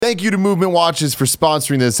Thank you to Movement Watches for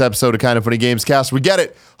sponsoring this episode of Kind of Funny Gamescast. We get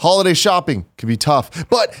it. Holiday shopping can be tough,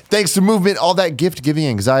 but thanks to Movement, all that gift-giving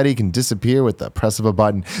anxiety can disappear with the press of a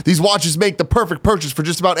button. These watches make the perfect purchase for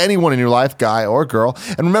just about anyone in your life, guy or girl.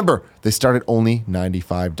 And remember, they start at only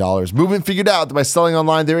 $95. Movement figured out that by selling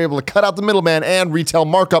online, they're able to cut out the middleman and retail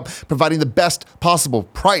markup, providing the best possible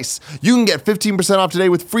price. You can get 15% off today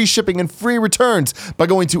with free shipping and free returns by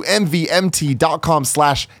going to mvmt.com/kinda.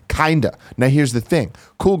 Now here's the thing.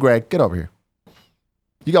 Cool, Greg, get over here.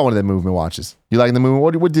 You got one of them Movement watches. You liking the Movement?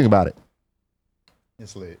 What do you think about it?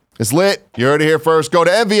 It's lit. It's lit. You heard it here first. Go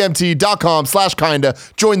to mvmt.com/kinda.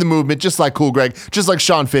 Join the movement, just like Cool Greg, just like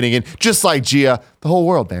Sean Finnegan, just like Gia. The whole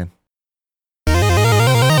world, man.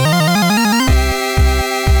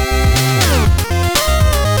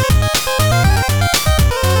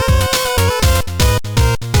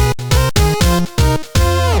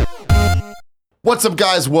 What's up,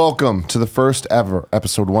 guys? Welcome to the first ever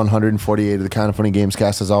episode 148 of the Kind of Funny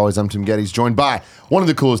Gamescast. As always, I'm Tim Geddes, joined by one of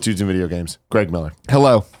the coolest dudes in video games, Greg Miller.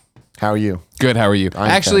 Hello. How are you? Good. How are you?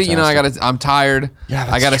 Actually, fantastic. I'm tired. Yeah,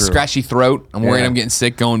 that's I got a true. scratchy throat. I'm worried I'm getting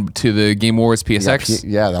sick going to the Game Awards PSX.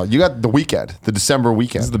 Yeah, you got the weekend, the December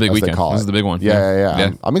weekend. This is the big as weekend. They call This it. is the big one.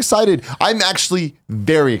 Yeah. I'm excited. I'm actually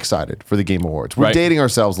very excited for the Game Awards. We're dating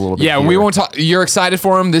ourselves a little bit. Yeah, here. we won't talk. You're excited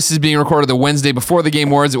for them. This is being recorded the Wednesday before the Game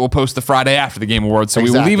Awards. It will post the Friday after the Game Awards. So we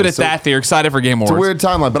will leave it at that. They're excited for Game Awards. It's a weird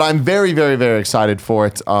timeline, but I'm very, very, very excited for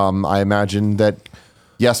it. I imagine that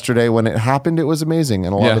yesterday when it happened, it was amazing,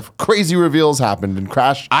 and a lot of crazy reveals happened. And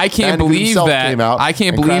Crash, I can't Bandicoot believe himself that. Came out, I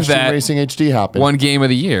can't and believe Crash Team that Racing HD happened. one game of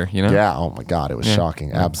the year. You know? Yeah. Oh my God, it was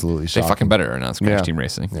shocking. Absolutely shocking. They fucking better announce Crash Team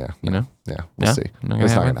Racing. Yeah. You know? Yeah. We'll see. Not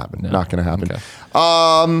It's not happen? gonna happen. No. Not gonna happen. Okay.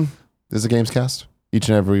 This is a Gamescast. Each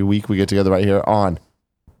and every week we get together right here on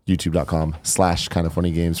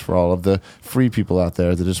youtube.com/kindoffunnygames for all of the free people out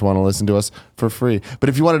there that just want to listen to us for free. But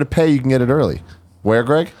if you wanted to pay, you can get it early. Where,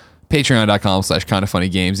 Greg?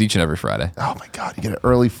 Patreon.com/kindoffunnygames each and every Friday. Oh my God, you get it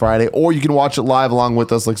early Friday, or you can watch it live along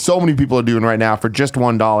with us like so many people are doing right now for just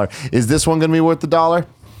 $1. Is this one going to be worth the $1?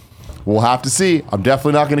 We'll have to see. I'm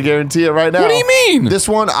definitely not going to guarantee it right now. What do you mean? This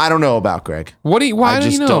one, I don't know about, Greg. Why do you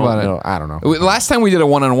know about it? I don't know. Last time we did a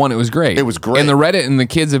one-on-one, it was great. It was great. And the Reddit and the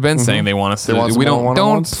kids have been saying they want us to. want some We don't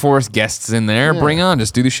one-on-ones? force guests in there. Bring on,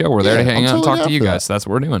 just do the show. We're there to hang out and talk to you guys. That's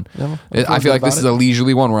what we're doing. Yeah, I feel like this is a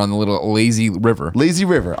leisurely one. We're on the little lazy river. Lazy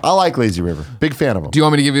River. I like Lazy River. Big fan of them. Do you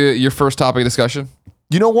want me to give you your first topic of discussion?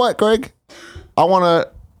 You know what, Greg? I want to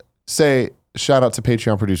say shout out to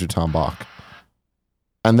Patreon producer Tom Bach.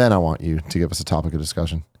 And then I want you to give us a topic of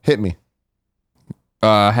discussion. Hit me.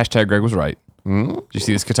 Hashtag Greg was right. Did you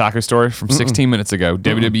see this Kotaku story from 16 minutes ago?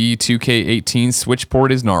 WWE 2K18 Switch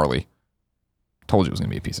port is gnarly. Told you it was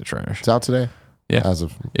going to be a piece of trash. It's out today. Yeah. As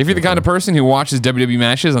of If you're the kind of person who watches WWE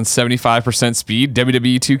matches on 75% speed,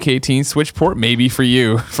 WWE 2K18 Switch port may be for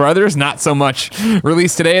you. For others, not so much.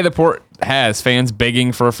 Released today, the port has fans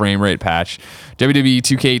begging for a frame rate patch. WWE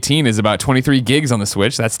 2K18 is about 23 gigs on the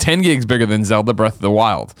Switch. That's 10 gigs bigger than Zelda Breath of the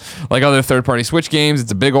Wild. Like other third-party Switch games,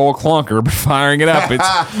 it's a big old clunker, but firing it up,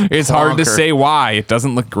 it's hard to say why. It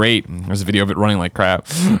doesn't look great. There's a video of it running like crap.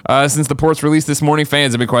 Since the port's released this morning,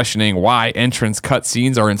 fans have been questioning why entrance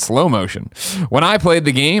cutscenes are in slow motion. When I played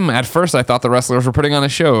the game, at first I thought the wrestlers were putting on a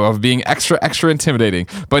show of being extra intimidating.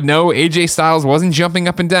 But no, AJ Styles wasn't jumping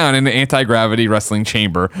up and down in an anti-gravity wrestling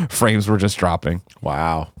chamber. Frames were just dropping.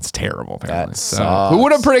 Wow. It's terrible, apparently. That sucks. Who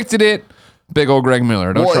would have predicted it? Big old Greg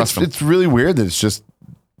Miller. Don't trust him. It's really weird that it's just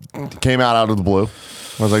came out of the blue.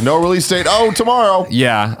 I was like, no release date. Oh, tomorrow.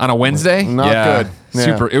 Yeah, on a Wednesday? Not good. Yeah.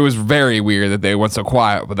 Super. It was very weird that they went so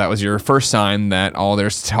quiet, but that was your first sign that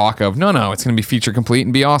there's talk of, no, it's going to be feature complete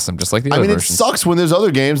and be awesome, just like the other versions. It sucks when there's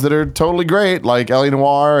other games that are totally great, like L.A.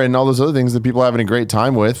 Noire and all those other things that people are having a great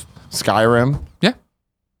time with. Skyrim. Yeah.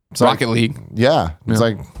 It's Rocket League. Yeah. It's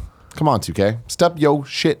like, come on, 2K. Step yo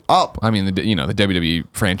shit up. I mean, the WWE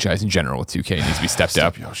franchise in general with 2K needs to be stepped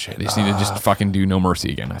up. Yo shit They just need to just fucking do no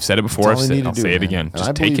mercy again. I've said it before. I'll say it again. And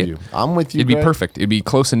Just take it. you. I'm with you, It'd be Greg. perfect. It'd be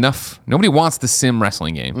close enough. Nobody wants the sim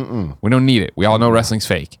wrestling game. We don't need it. We all know wrestling's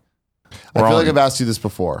fake. I feel like I've asked you this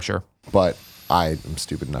before. Sure. But I am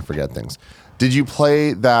stupid and I forget things. Did you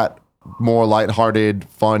play that more lighthearted,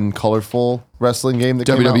 fun, colorful wrestling game that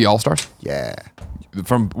came out? WWE All-Stars? Yeah.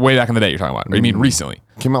 From way back in the day you're talking about. Or you mean recently?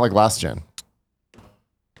 Came out like last gen.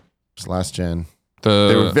 Just last gen. The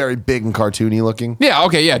They were very big and cartoony looking. Yeah,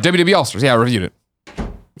 okay, yeah. WWE All-Stars. Yeah, I reviewed it.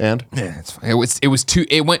 And? Yeah, it's fine.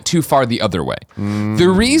 It went too far the other way. The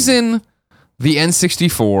reason the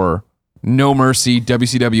N64, No Mercy,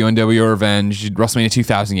 WCW, NWO Revenge, WrestleMania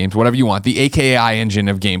 2000 games, whatever you want, the AKI engine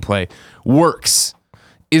of gameplay works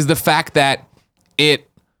is the fact that it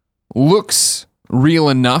looks real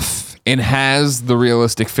enough and has the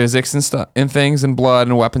realistic physics and stuff and things and blood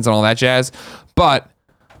and weapons and all that jazz, but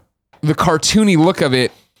the cartoony look of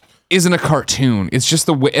it isn't a cartoon. It's just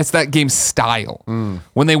the way, it's that game's style.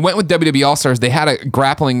 When they went with WWE All-Stars, they had a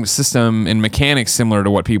grappling system and mechanics similar to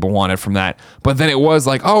what people wanted from that. But then it was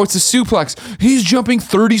like, oh, it's a suplex. He's jumping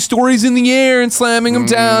 30 stories in the air and slamming them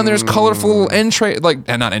down. There's colorful not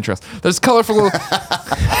entrails. There's colorful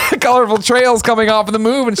trails coming off of the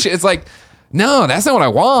move and shit. It's like, no, that's not what I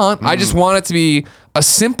want. I just want it to be a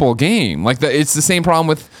simple game. Like it's the same problem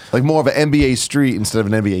with like more of an NBA Street instead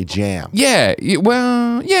of an NBA Jam. Yeah,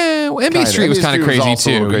 NBA Street was kind of crazy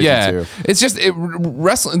too. It's just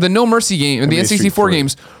wrestling. The No Mercy game and the N64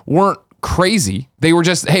 games weren't crazy. They were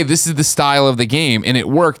just, hey, this is the style of the game, and it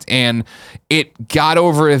worked, and it got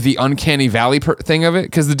over the uncanny valley thing of it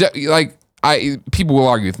because people will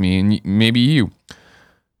argue with me, and maybe you.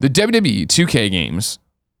 The WWE 2K games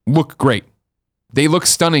look great. They look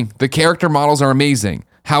stunning. The character models are amazing.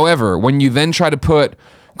 However, when you then try to put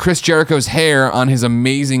Chris Jericho's hair on his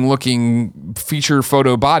amazing looking feature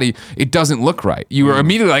photo body, it doesn't look right. You are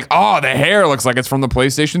immediately like, oh, the hair looks like it's from the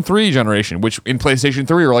PlayStation 3 generation, which in PlayStation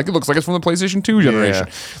 3 are like, it looks like it's from the PlayStation 2 generation.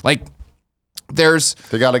 Like, they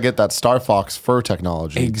got to get that Star Fox fur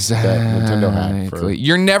technology exactly that Nintendo had.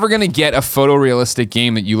 You're never going to get a photorealistic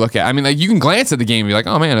game that you look at. I mean, like, you can glance at the game and be like,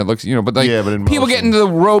 oh man, it looks, but like people get into the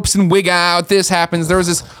ropes and wig out. This happens. There was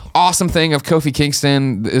this awesome thing of Kofi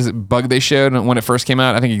Kingston, is it bug they showed when it first came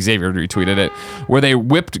out? I think Xavier retweeted it, where they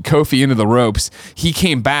whipped Kofi into the ropes. He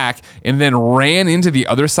came back and then ran into the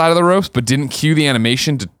other side of the ropes, but didn't cue the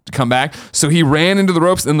animation to come back. So he ran into the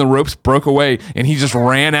ropes and the ropes broke away and he just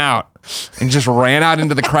ran out.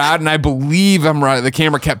 Into the crowd, and I believe I'm right. The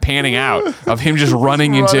camera kept panning out of him just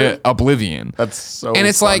running into oblivion. That's so. And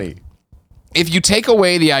it's funny. like, if you take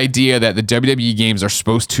away the idea that the WWE games are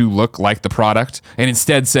supposed to look like the product, and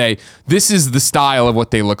instead say this is the style of what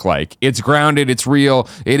they look like. It's grounded. It's real.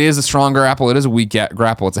 It is a strong grapple. It is a weak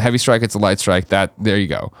grapple. It's a heavy strike. It's a light strike. There you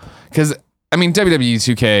go. Because I mean, WWE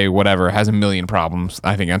 2K whatever has a million problems.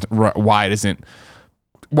 I think why it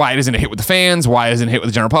isn't a hit with the fans, why isn't it a hit with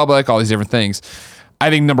the general public, all these different things. I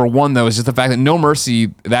think number one, though, is just the fact that No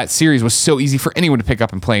Mercy, that series was so easy for anyone to pick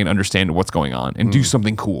up and play and understand what's going on and do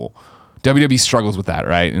something cool. WWE struggles with that,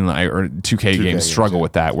 right? And or 2K games struggle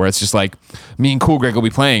with that, where it's just like, me and Cool Greg will be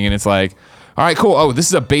playing and it's like, all right, cool. Oh, this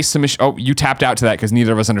is a base submission. Oh, you tapped out to that because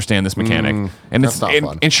neither of us understand this mechanic. And that's not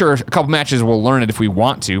fun. And sure, a couple matches we'll learn it if we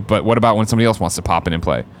want to, but what about when somebody else wants to pop in and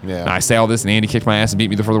play? Yeah. And I say all this, and Andy kicked my ass and beat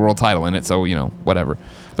me for the world title in it, so whatever.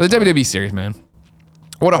 But the WWE series, man,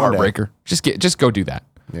 what a heartbreaker. Just go do that.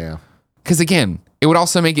 Yeah. Because again, it would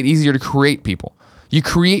also make it easier to create people. You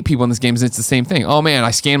create people in this game, and it's the same thing. Oh man,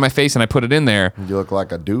 I scanned my face and I put it in there. You look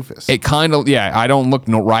like a doofus. It kind of, I don't look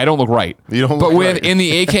right. You don't but look right. in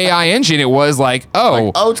the AKI engine, it was like,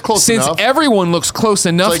 it's close since enough. Everyone looks close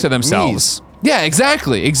enough like to themselves. knees. Yeah,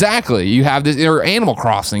 exactly. You have this, or Animal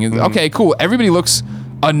Crossing. Okay, cool. Everybody looks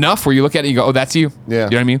enough where you look at it and you go, oh, that's you. Yeah.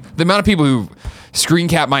 You know what I mean? The amount of people who screen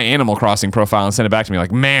cap my Animal Crossing profile and send it back to me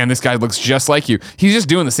like, man, this guy looks just like you. He's just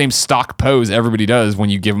doing the same stock pose everybody does when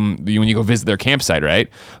you go visit their campsite, right?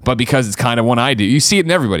 But because it's kind of one I do, you see it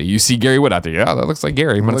in everybody. You see Gary Wood out there. Yeah, that looks like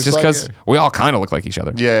Gary. But it's just because we all kind of look like each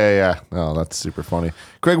other. Yeah. Oh, that's super funny.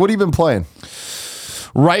 Greg, what have you been playing?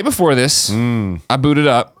 Right before this, I booted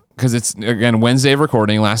up. Because it's, again, Wednesday of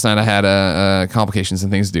recording. Last night I had complications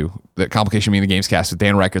and things to do. That complication being the Gamescast with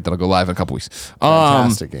Dan Reichert that'll go live in a couple weeks.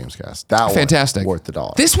 Fantastic Gamescast. That fantastic. Worth the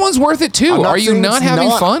dollar. This one's worth it too. Are you not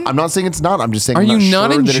having fun? I'm not saying it's not. I'm just saying Are you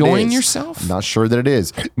not sure enjoying yourself? I'm not sure that it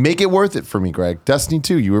is. Make it worth it for me, Greg. Destiny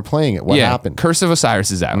 2, you were playing it. What happened? Curse of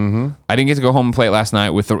Osiris is out. I didn't get to go home and play it last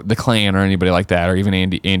night with the clan or anybody like that, or even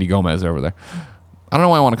Andy Gomez over there. I don't know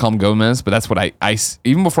why I want to call him Gomez, but that's what I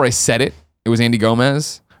even before I said it, it was Andy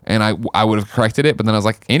Gomez. And I would have corrected it, but then I was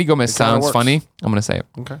like, Andy Gomez sounds funny. I'm going to say it.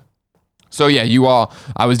 Okay. So yeah,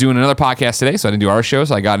 I was doing another podcast today, so I didn't do our show,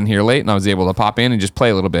 so I got in here late, and I was able to pop in and just play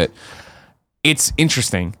a little bit. It's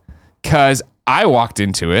interesting, because I walked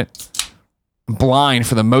into it blind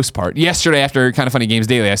for the most part. Yesterday, after Kind of Funny Games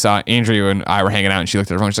Daily, I saw Andrea and I were hanging out, and she looked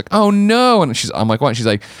at her phone, she's like, oh no, and I'm like, what? And she's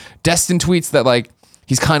like, Destin tweets that like,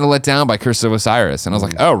 he's kind of let down by Curse of Osiris. And I was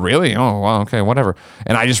like, oh, really? Oh, wow, okay, whatever.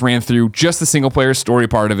 And I just ran through just the single player story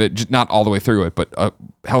part of it, just not all the way through it, but a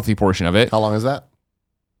healthy portion of it. How long is that?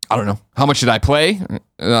 I don't know. How much did I play?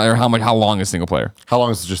 Or how long is single player? How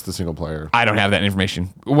long is just the single player? I don't have that information.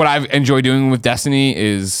 What I've enjoyed doing with Destiny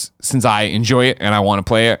is, since I enjoy it and I want to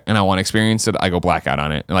play it and I want to experience it, I go blackout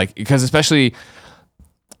on it. Like, because especially,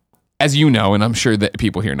 as you know, and I'm sure that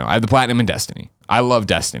people here know, I have the platinum in Destiny. I love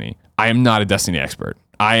Destiny. I am not a Destiny expert.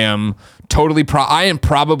 I am totally I am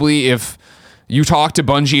probably, if you talk to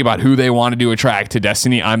Bungie about who they wanted to attract to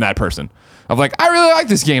Destiny, I'm that person. Of like, I really like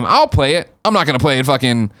this game. I'll play it. I'm not going to play it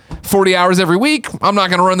fucking 40 hours every week. I'm not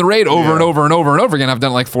going to run the raid over and over and over and over again. I've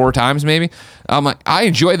done it like 4 times maybe. I'm like, I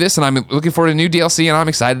enjoy this and I'm looking forward to new DLC and I'm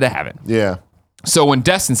excited to have it. Yeah. So when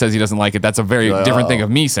Destin says he doesn't like it, that's a very different thing of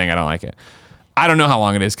me saying I don't like it. I don't know how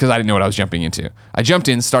long it is because I didn't know what I was jumping into. I jumped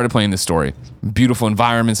in, started playing this story. Beautiful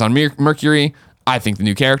environments on Mercury. I think the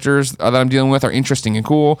new characters that I'm dealing with are interesting and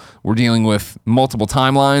cool. We're dealing with multiple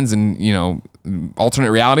timelines and, you know, alternate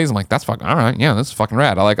realities. I'm like, that's fucking, all right. Yeah, this is fucking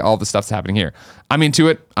rad. I like all the stuff that's happening here. I'm into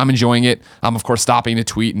it. I'm enjoying it. I'm, of course, stopping to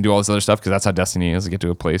tweet and do all this other stuff because that's how Destiny is. I get to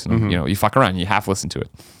a place and, you know, you fuck around. You half listen to it.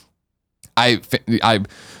 I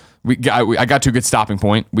got to a good stopping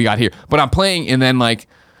point. We got here. But I'm playing and then, like,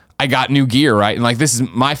 I got new gear, right? And, like, this is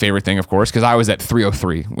my favorite thing, of course, because I was at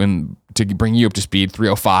 303 when... To bring you up to speed,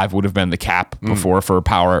 305 would have been the cap before for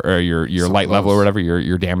power or your light level or whatever,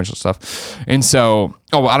 your damage and stuff. And so,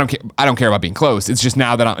 I don't care about being close. It's just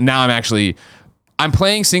now that I'm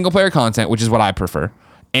playing single player content, which is what I prefer.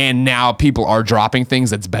 And now people are dropping things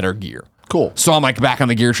that's better gear. Cool. So I'm like back on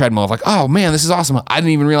the gear treadmill of like, oh man, this is awesome. I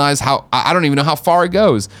didn't even realize I don't even know how far it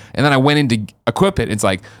goes. And then I went in to equip it. It's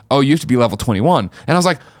like, oh, you have to be level 21. And I was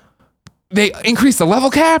like, they increased the level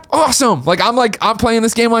cap. Awesome. I'm playing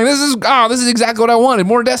this game like this is exactly what I wanted.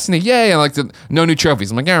 More Destiny. Yay. And no new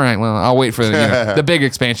trophies. I'm like, all right, well, I'll wait for the big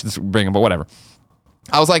expansions to bring them, but whatever.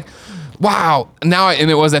 I was like, wow. And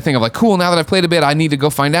it was that thing of like, cool, now that I've played a bit, I need to go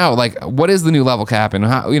find out like what is the new level cap and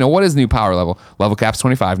how, what is the new power level? Level cap's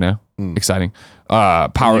 25 now. Exciting.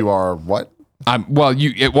 Power. You are what?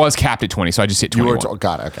 It was capped at 20, so I just hit 21.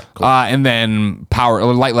 Got it. Okay, cool. And then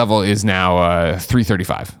light level is now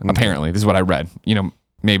 335. Apparently, this is what I read.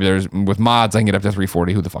 Maybe there's with mods I can get up to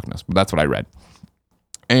 340. Who the fuck knows? But that's what I read.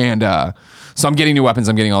 And so I'm getting new weapons.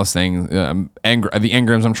 I'm getting all this thing. The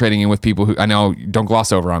engrams I'm trading in with people who I know don't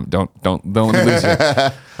gloss over. Don't lose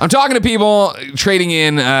it. I'm talking to people trading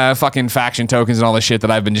in fucking faction tokens and all this shit that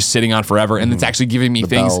I've been just sitting on forever, and it's actually giving me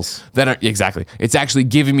things that are exactly. It's actually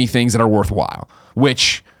giving me things that are worthwhile,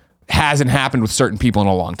 which hasn't happened with certain people in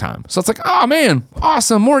a long time. So it's like, oh man,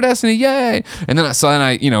 awesome, more Destiny, yay! And then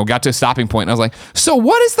I got to a stopping point, and I was like, so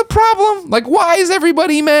what is the problem? Like, why is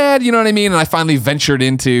everybody mad? You know what I mean? And I finally ventured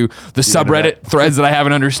into the subreddit threads that I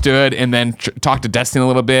haven't understood, and then talked to Destiny a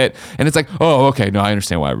little bit. And it's like, oh, okay, no, I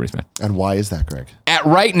understand why everybody's mad. And why is that, Greg? At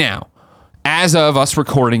right now, as of us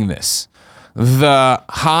recording this, the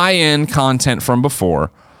high-end content from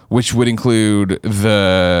before, which would include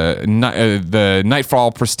the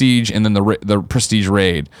Nightfall Prestige and then the Prestige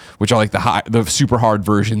Raid, which are like the super hard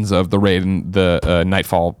versions of the Raid and the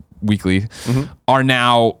Nightfall Weekly, are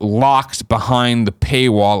now locked behind the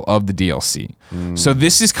paywall of the DLC. So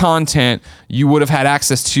this is content you would have had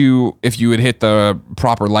access to if you had hit the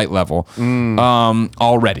proper light level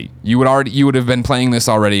already. You would have been playing this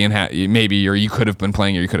already and or you could have been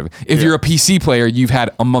playing, or you could have. If you're a PC player, you've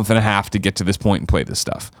had a month and a half to get to this point and play this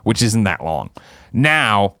stuff, which isn't that long.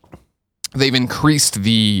 Now they've increased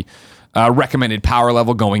the recommended power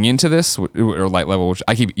level going into this, or light level, which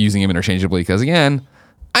I keep using them interchangeably because again,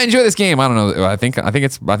 I enjoy this game. I don't know. I think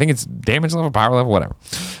it's damage level, power level, whatever.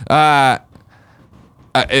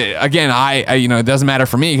 Again, it doesn't matter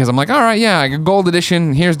for me because I'm like, all right, yeah, gold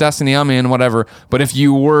edition. Here's Destiny. I'm in, whatever. But if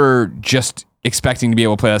you were just expecting to be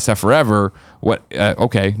able to play that stuff forever,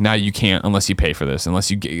 okay, now you can't unless you pay for this. Unless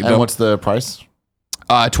you get. And what's the price?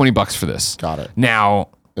 $20 for this. Got it. Now.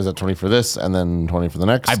 Is it 20 for this and then 20 for the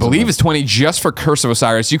next? I believe it's 20 just for Curse of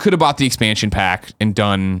Osiris. You could have bought the expansion pack and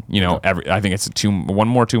done, I think it's two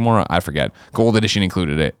more, I forget. Gold edition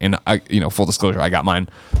included it. And full disclosure, I got mine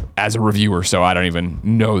as a reviewer, so I don't even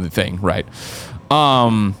know the thing, right?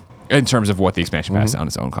 In terms of what the expansion pass on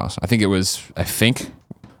its own cost.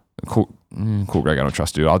 Cool, Greg, I don't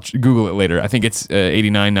trust you. I'll Google it later. I think it's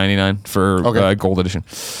 $89.99 for Gold edition,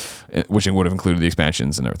 which would have included the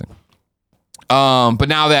expansions and everything. But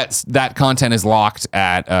now that content is locked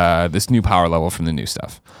at this new power level from the new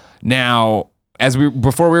stuff. Now,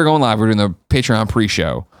 before we were going live, we were doing the Patreon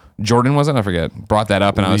pre-show. Jordan wasn't, I forget, brought that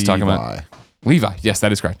up, and I was talking about Levi. Yes,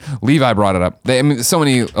 that is correct. Levi brought it up. So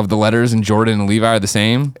many of the letters in Jordan and Levi are the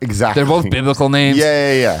same. Exactly. They're both biblical names.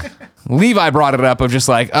 Yeah. Levi brought it up of just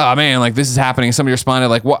like, oh man, like this is happening. Somebody responded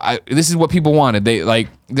like, this is what people wanted. They like,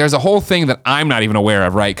 there's a whole thing that I'm not even aware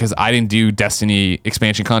of, right? Because I didn't do Destiny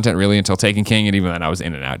expansion content really until Taken King, and even then I was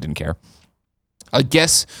in and out, didn't care. I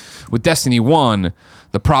guess with Destiny 1,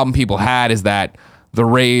 the problem people had is that the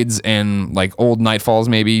raids and like old Nightfalls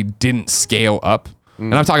maybe didn't scale up.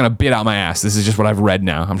 And I'm talking a bit out my ass. This is just what I've read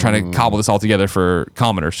now. I'm trying to cobble this all together for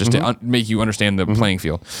commenters just to make you understand the playing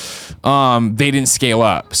field. They didn't scale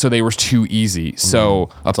up, so they were too easy. So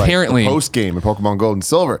apparently, like post game in Pokemon Gold and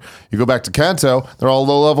Silver, you go back to Kanto, they're all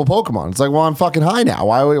low level Pokemon. It's like, well, I'm fucking high now.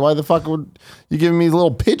 Why the fuck would you giving me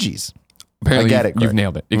little Pidgeys? Apparently, I get it. You've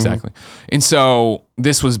nailed it exactly. And so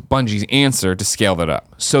this was Bungie's answer to scale that up.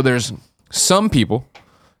 So there's some people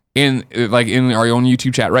in our own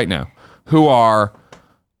YouTube chat right now who are,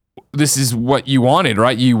 this is what you wanted,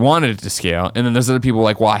 right? You wanted it to scale. And then there's other people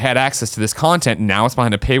like, well, I had access to this content and now it's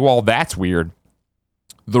behind a paywall. That's weird.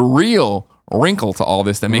 The real wrinkle to all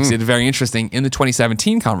this that makes it very interesting in the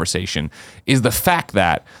 2017 conversation is the fact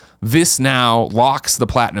that this now locks the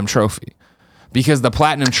Platinum Trophy. Because the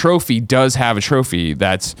Platinum Trophy does have a trophy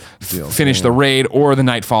that's finished the raid or the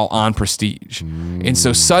Nightfall on Prestige. And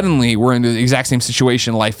so suddenly we're in the exact same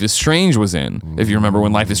situation Life is Strange was in. If you remember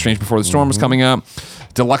when Life is Strange Before the Storm was coming up,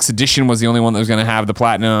 Deluxe Edition was the only one that was going to have the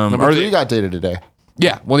Platinum. Number 3 got dated today.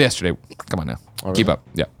 Yeah, well, yesterday. Come on now. Keep up.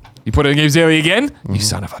 Yeah. You put it in Games Daily again? You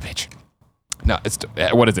son of a bitch. No, it's,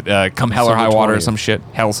 what is it? Come Hell or High Water or some shit.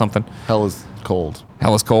 Hell something. Hell is cold.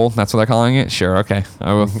 Hell is cold. That's what they're calling it. Sure. Okay.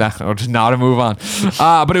 I'll just now to move on.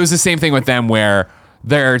 But it was the same thing with them where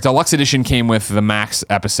their deluxe edition came with the max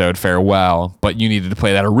episode Farewell, but you needed to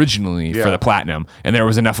play that originally for the platinum. And there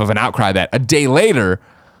was enough of an outcry that a day later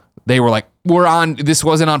they were like, this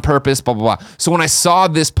wasn't on purpose, blah, blah, blah. So when I saw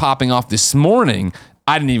this popping off this morning,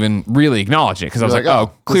 I didn't even really acknowledge it because I was like,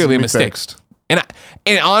 oh, clearly a mistake. Fixed.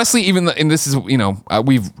 And honestly, and this is,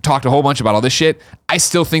 we've talked a whole bunch about all this shit. I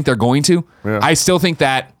still think they're going to. Yeah. I still think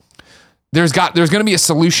that there's going to be a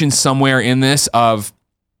solution somewhere in this of,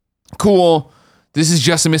 cool, this is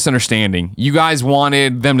just a misunderstanding. You guys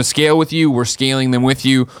wanted them to scale with you. We're scaling them with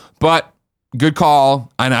you. But good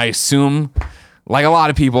call. And I assume, like a lot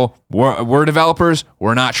of people, we're developers.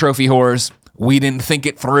 We're not trophy whores. We didn't think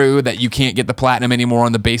it through that you can't get the platinum anymore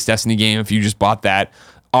on the base Destiny game if you just bought that.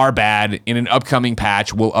 Are bad. In an upcoming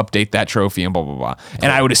patch, we'll update that trophy and blah, blah, blah.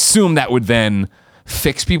 And I would assume that would then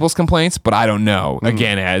fix people's complaints, but I don't know.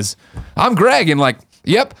 Again, as I'm Greg and like,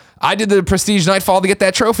 yep, I did the Prestige Nightfall to get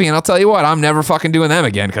that trophy, and I'll tell you what, I'm never fucking doing them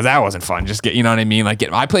again because that wasn't fun. Just get, you know what I mean? Like,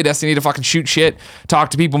 I play Destiny to fucking shoot shit,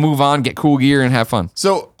 talk to people, move on, get cool gear, and have fun.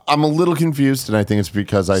 So I'm a little confused, and I think it's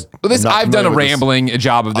because I've done a rambling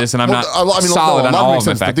job of this, and I'm not solid on all of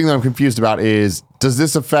them. The thing that I'm confused about is, does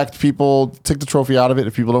this affect people? Take the trophy out of it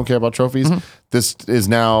if people don't care about trophies. This is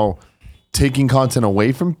now taking content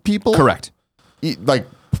away from people? Correct. Like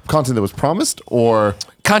content that was promised or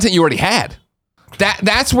content you already had.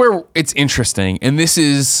 That's where it's interesting, and this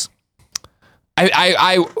is.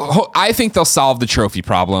 I think they'll solve the trophy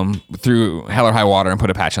problem through Hell or High Water and put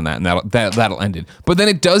a patch on that, and that'll end it. But then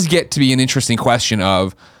it does get to be an interesting question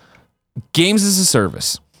of games as a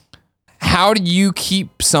service. How do you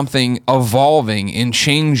keep something evolving and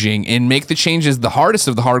changing and make the changes the hardest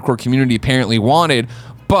of the hardcore community apparently wanted,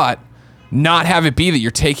 but not have it be that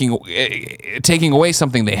you're taking away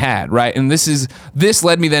something they had, right? And this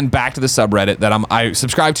led me then back to the subreddit that I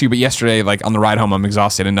subscribed to, but yesterday, like on the ride home, I'm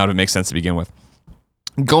exhausted and none of it makes sense to begin with.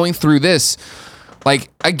 Going through this, like,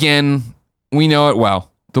 again, we know it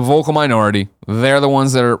well. The vocal minority, they're the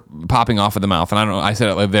ones that are popping off of the mouth. And I don't know, I said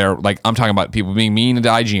it like they're like, I'm talking about people being mean to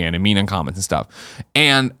IGN and mean on comments and stuff.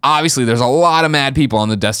 And obviously there's a lot of mad people on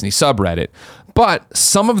the Destiny subreddit, but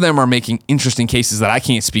some of them are making interesting cases that I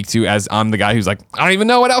can't speak to as I'm the guy who's like, I don't even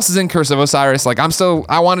know what else is in Curse of Osiris. Like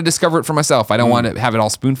I want to discover it for myself. I don't want to have it all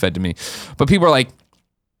spoon fed to me. But people are like,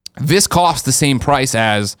 this costs the same price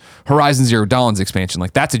as Horizon Zero Dawn's expansion.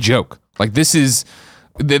 Like that's a joke. Like this is,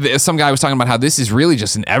 some guy was talking about how this is really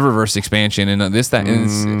just an Eververse expansion and this, that,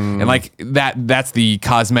 and like that's the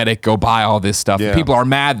cosmetic, go buy all this stuff. Yeah. People are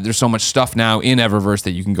mad that there's so much stuff now in Eververse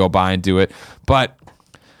that you can go buy and do it. But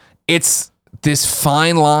it's this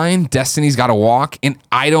fine line Destiny's got to walk. And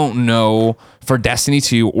I don't know for Destiny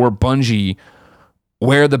 2 or Bungie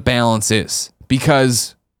where the balance is,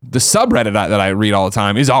 because the subreddit that I read all the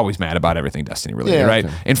time is always mad about everything Destiny related, right?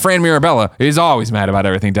 Okay. And Fran Mirabella is always mad about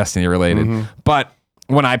everything Destiny related. But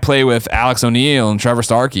when I play with Alex O'Neill and Trevor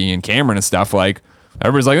Starkey and Cameron and stuff, like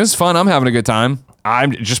everybody's like, this is fun. I'm having a good time. I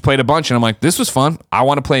just played a bunch and I'm like, this was fun. I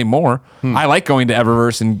want to play more. I like going to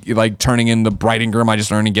Eververse and like turning in the Bright Ingram I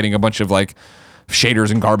just earned and getting a bunch of like shaders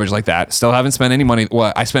and garbage like that. Still haven't spent any money.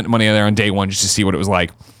 Well, I spent money there on day one just to see what it was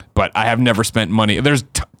like, but I have never spent money. There's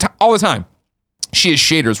all the time. She has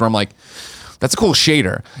shaders where I'm like, that's a cool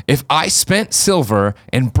shader. If I spent silver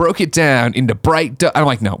and broke it down into bright, I'm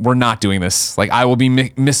like, no, we're not doing this. Like, I will be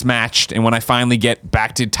mismatched. And when I finally get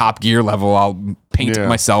back to top gear level, I'll paint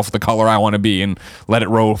myself the color I want to be and let it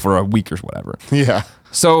roll for a week or whatever. Yeah.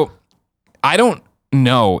 So I don't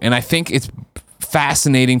know. And I think it's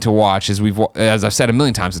fascinating to watch as I've said a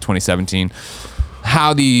million times in 2017,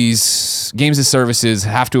 how these games and services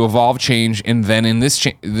have to evolve, change, and then in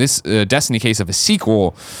this Destiny case of a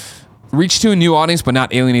sequel, reach to a new audience but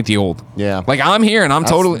not alienate the old. Yeah. Like, I'm here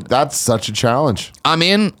and that's such a challenge. I'm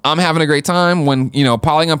having a great time. When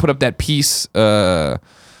Polygon put up that piece a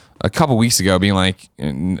couple weeks ago, being like,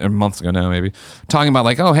 a month ago now maybe, talking about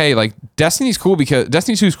like, oh hey, like Destiny 2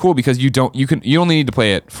 is cool because you only need to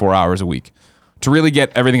play it 4 hours a week to really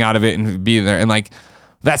get everything out of it and be there. And like,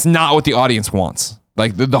 that's not what the audience wants.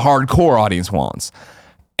 Like the hardcore audience wants.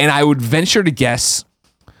 And I would venture to guess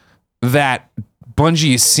that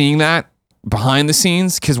Bungie is seeing that behind the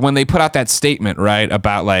scenes, because when they put out that statement, right,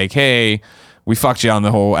 about like, hey, we fucked you on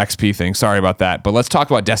the whole XP thing, sorry about that, but let's talk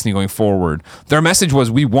about Destiny going forward. Their message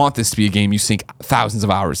was, we want this to be a game you sink thousands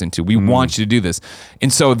of hours into. We want you to do this.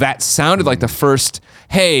 And so that sounded like the first,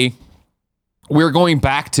 hey, we're going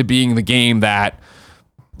back to being the game that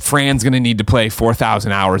Fran's going to need to play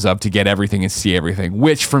 4,000 hours of to get everything and see everything,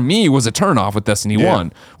 which for me was a turnoff with Destiny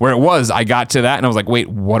 1, where I got to that and I was like, wait,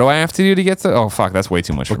 what do I have to do to get to? Oh, fuck, that's way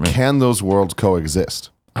too much for me. Can those worlds coexist?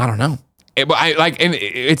 I don't know. And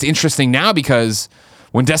it's interesting now because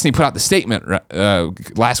when Destiny put out the statement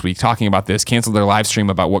last week talking about this, canceled their live stream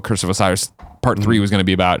about what Curse of Osiris Part 3 was going to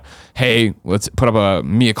be about. Hey, let's put up a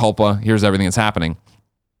mea culpa. Here's everything that's happening.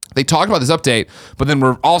 They talked about this update, but then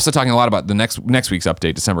we're also talking a lot about the next week's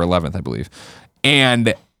update, December 11th, I believe.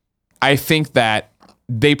 And I think that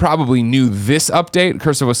they probably knew this update,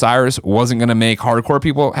 Curse of Osiris, wasn't going to make hardcore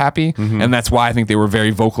people happy. And that's why I think they were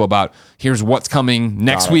very vocal about, here's what's coming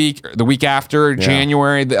next week, or the week after,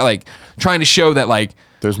 January, like trying to show that like,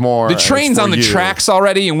 there's more. The train's on the tracks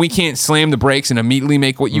already, and we can't slam the brakes and immediately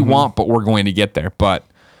make what you want, but we're going to get there. But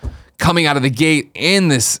coming out of the gate in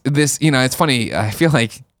this, it's funny. I feel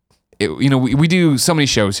like, we do so many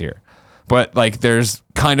shows here, but like there's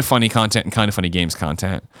kind of funny content and kind of funny games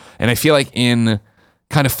content. And I feel like in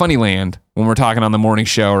kind of funny land, when we're talking on the morning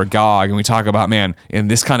show or GOG and we talk about, man, in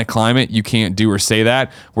this kind of climate, you can't do or say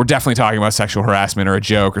that. We're definitely talking about sexual harassment or a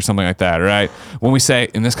joke or something like that, right? When we say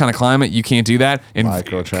in this kind of climate, you can't do that. In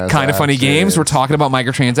kind of funny games, we're talking about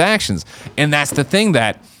microtransactions. And that's the thing,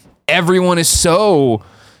 that everyone is so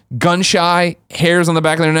gun shy, hairs on the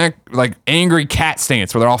back of their neck, like angry cat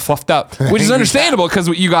stance where they're all fluffed up, which is understandable because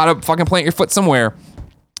you got to fucking plant your foot somewhere.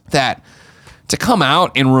 That to come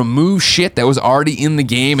out and remove shit that was already in the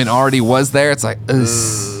game and already was there, it's like,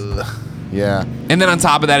 yeah. And then on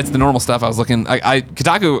top of that, it's the normal stuff. I was looking,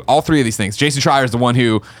 Kotaku, all three of these things. Jason Schreier is the one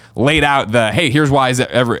who laid out the, hey, here's why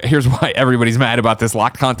everybody's mad about this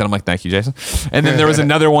locked content. I'm like, thank you, Jason. And then there was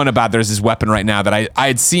another one about there's this weapon right now that I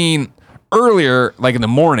had seen earlier, like in the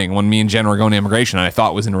morning when me and Jen were going to immigration, and I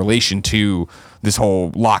thought was in relation to this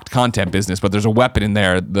whole locked content business, but there's a weapon in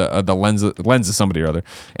there, the lens of somebody or other,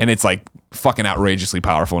 and it's like fucking outrageously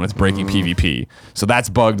powerful, and it's breaking PvP. So that's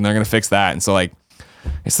bugged, and they're gonna fix that. And so like,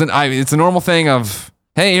 it's a normal thing of,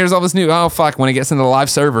 hey, here's all this new. Oh fuck, when it gets into the live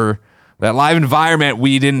server, that live environment,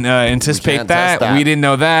 we didn't anticipate that. We didn't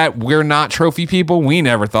know that. We're not trophy people. We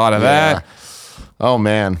never thought of that. Oh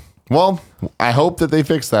man. Well, I hope that they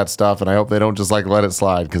fix that stuff, and I hope they don't just like let it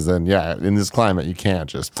slide, because then, in this climate, you can't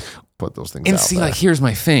just put those things out. And see, like, here's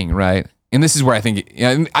my thing, right? And this is where I think,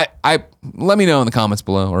 I let me know in the comments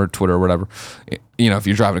below or Twitter or whatever. If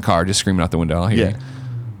you're driving a car, just screaming out the window. I'll hear you.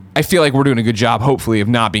 I feel like we're doing a good job, hopefully, of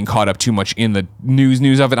not being caught up too much in the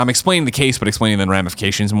news of it. I'm explaining the case, but explaining the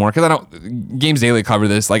ramifications more, because Games Daily cover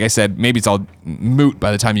this. Like I said, maybe it's all moot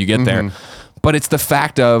by the time you get there. But it's the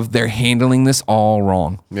fact of they're handling this all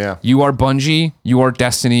wrong. Yeah. You are Bungie, you are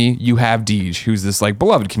Destiny, you have Deej, who's this like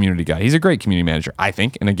beloved community guy. He's a great community manager, I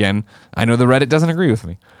think. And again, I know the Reddit doesn't agree with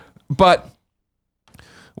me. But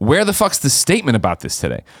where the fuck's the statement about this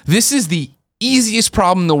today? This is the easiest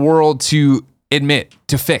problem in the world to admit,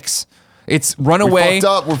 to fix. It's run away. We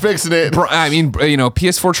fucked up. We're fixing it. I mean,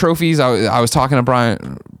 PS4 trophies. I was talking to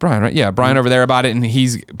Brian, right? Yeah, Brian over there about it, and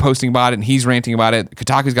he's posting about it, and he's ranting about it.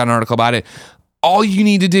 Kotaku's got an article about it. All you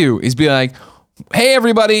need to do is be like, hey,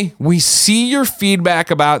 everybody, we see your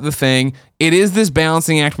feedback about the thing. It is this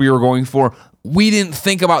balancing act we were going for. We didn't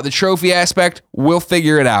think about the trophy aspect. We'll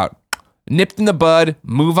figure it out. Nipped in the bud,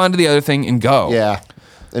 move on to the other thing, and go. Yeah.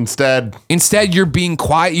 Instead, you're being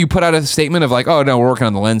quiet. You put out a statement of like, oh, no, we're working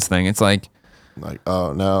on the lens thing. It's like,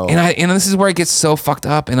 oh, no. And this is where it gets so fucked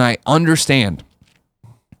up, and I understand.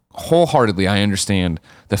 wholeheartedly, I understand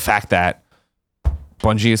the fact that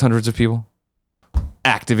Bungie is hundreds of people.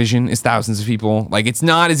 Activision is thousands of people. Like, it's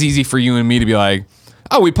not as easy for you and me to be like,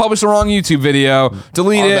 oh, we published the wrong YouTube video,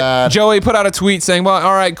 delete it. Bad. Joey put out a tweet saying, well,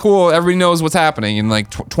 all right, cool, everybody knows what's happening, and like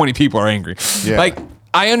 20 people are angry. Yeah. Like,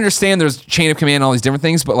 I understand there's chain of command and all these different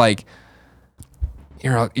things, but like,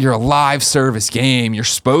 you're a live service game. You're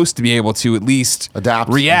supposed to be able to at least adapt,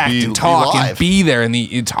 react, and talk, and be there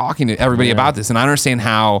and talking to everybody about this. And I understand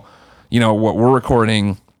how, what we're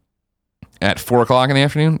recording at 4 o'clock in the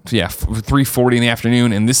afternoon. So yeah, 3:40 in the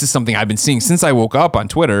afternoon. And this is something I've been seeing since I woke up on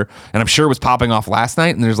Twitter, and I'm sure it was popping off last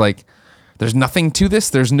night. And there's nothing to this.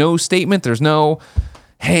 There's no statement. There's no,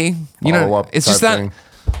 hey, it's just that. Thing.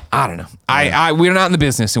 I don't know. Yeah. We're not in the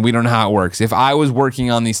business, and we don't know how it works. If I was working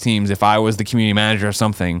on these teams, if I was the community manager or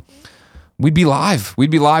something, we'd be live.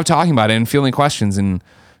 We'd be live talking about it and fielding questions and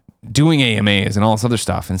doing AMAs and all this other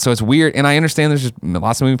stuff. And so it's weird. And I understand there's just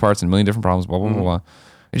lots of moving parts and a million different problems, blah, blah, blah, blah.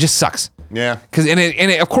 It just sucks. Yeah. Because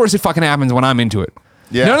of course it fucking happens when I'm into it.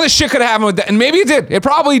 Yeah. None of this shit could have happened with that. And maybe it did. It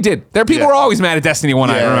probably did. People were always mad at Destiny 1,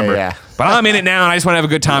 I remember. Yeah. But I'm in it now, and I just want to have a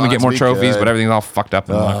good time and get more trophies, but everything's all fucked up.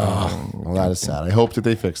 Well, that is sad. I hope that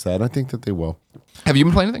they fix that. I think that they will. Have you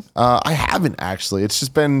been playing anything? I haven't, actually. It's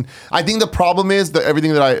just been... I think the problem is that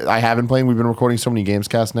everything that I have been playing, we've been recording so many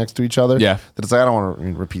Gamescasts next to each other. Yeah. That it's like, I don't want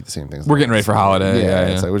to repeat the same things. We're getting ready for holiday. Yeah.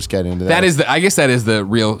 It's like, we're just getting into that. I guess that is the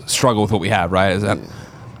real struggle with what we have, right? Is that...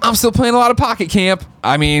 I'm still playing a lot of Pocket Camp.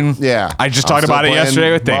 I mean, yeah, I just talked about it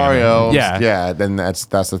yesterday with Mario. Dan. Yeah. Then that's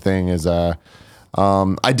the thing is, I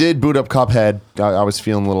did boot up Cuphead. I was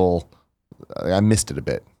feeling a little. I missed it a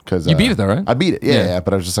bit because you beat it though, right? I beat it. Yeah.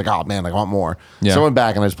 But I was just like, oh man, I want more. Yeah. So I went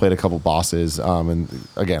back and I just played a couple bosses. And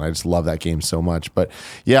again, I just love that game so much. But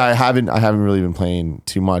yeah, I haven't really been playing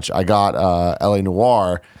too much. I got LA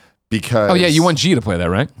Noire. Because you want G to play that,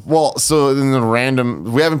 right? Well, so in the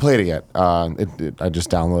random, we haven't played it yet. I just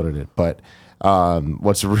downloaded it, but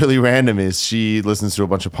what's really random is she listens to a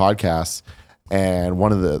bunch of podcasts, and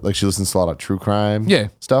one of the she listens to a lot of true crime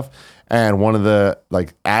stuff, and one of the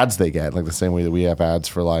ads they get, the same way that we have ads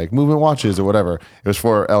for movement watches or whatever, it was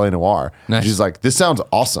for LA Noire. Nice. She's like, this sounds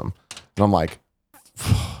awesome, and I'm like,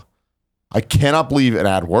 I cannot believe an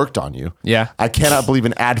ad worked on you. Yeah. I cannot believe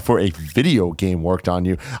an ad for a video game worked on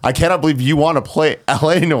you. I cannot believe you want to play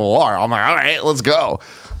LA Noire. I'm like, all right, let's go.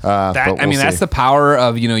 That's the power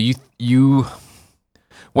of, you.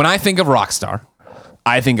 When I think of Rockstar,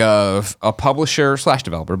 I think of a publisher /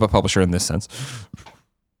 developer, but publisher in this sense,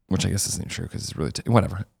 which I guess isn't true because it's really,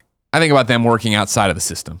 whatever. I think about them working outside of the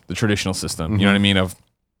system, the traditional system. Mm-hmm. You know what I mean? Of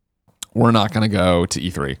we're not going to go to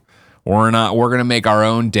E3. We're going to make our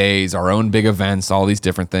own days, our own big events, all these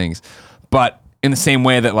different things. But in the same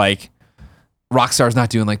way that Rockstar's not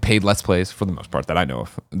doing paid Let's Plays for the most part that I know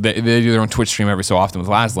of. They do their own Twitch stream every so often with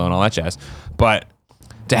Laszlo and all that jazz. But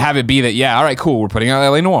to have it be that, yeah, all right, cool, we're putting out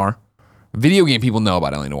LA Noire. Video game people know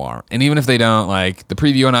about LA Noire. And even if they don't, the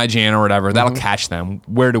preview on IGN or whatever, that'll catch them.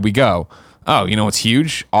 Where do we go? Oh, you know what's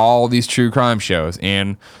huge? All these true crime shows.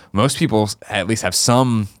 And most people at least have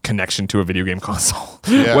some connection to a video game console.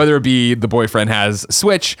 Yeah. Whether it be the boyfriend has a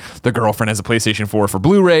Switch, the girlfriend has a PlayStation 4 for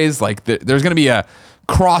Blu-rays. There's going to be a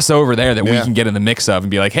crossover there that we can get in the mix of and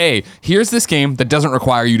be like, hey, here's this game that doesn't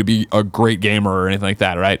require you to be a great gamer or anything like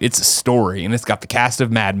that, right? It's a story, and it's got the cast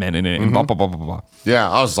of Mad Men in it, and blah, blah, blah, blah, blah. Yeah,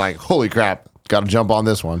 I was like, holy crap. Got to jump on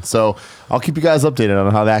this one. So I'll keep you guys updated on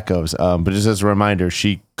how that goes. But just as a reminder,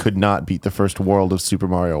 she could not beat the first world of Super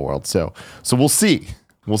Mario World. So we'll see.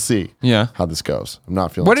 We'll see how this goes. I'm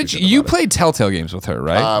not feeling What did you played Telltale games with her,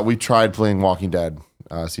 right? We tried playing Walking Dead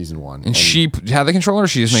season 1. And she had the controller or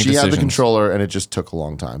she just made decisions? She had the controller and it just took a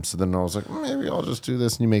long time. So then I was like, maybe I'll just do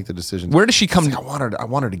this and you make the decision. Where does she come? I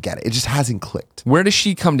want her to get it. It just hasn't clicked. Where does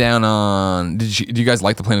she come down on? Do you guys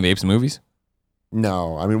like the Planet of the Apes movies?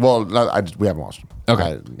 No, I mean, we haven't watched them.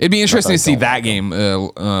 Okay, it'd be interesting to see that game,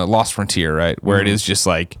 Lost Frontier, right, where it is just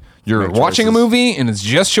you're watching a movie and it's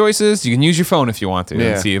just choices. You can use your phone if you want to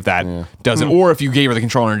and see if that does it, or if you gave her the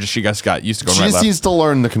controller and she just got used to going right left. She just needs to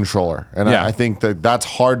learn the controller, and I think that's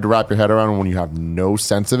hard to wrap your head around when you have no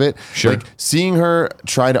sense of it. Sure, seeing her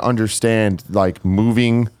try to understand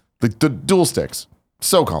moving the dual sticks,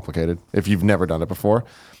 so complicated if you've never done it before.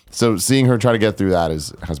 So seeing her try to get through that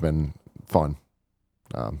has been fun.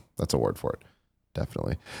 That's a word for it.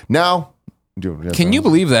 Definitely. Now, Can you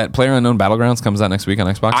believe that PlayerUnknown Battlegrounds comes out next week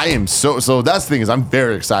on Xbox? I am so that's the thing is I'm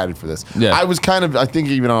very excited for this. Yeah. I was I think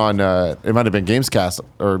even on it might have been Gamescast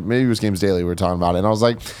or maybe it was Games Daily we were talking about it and I was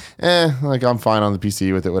like, like I'm fine on the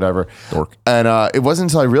PC with it, whatever. Dork. And it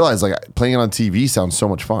wasn't until I realized like playing it on TV sounds so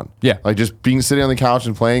much fun. Yeah. Like just sitting on the couch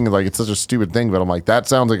and playing, like it's such a stupid thing, but I'm like, that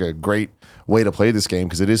sounds like a great way to play this game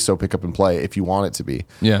because it is so pick up and play if you want it to be.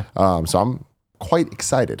 Yeah. So I'm quite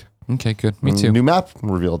excited. Okay, good. Me too. New map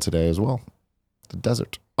revealed today as well. The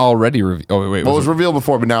desert. Already revealed. Oh, wait. Well, it was revealed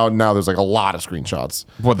before, but now there's like a lot of screenshots.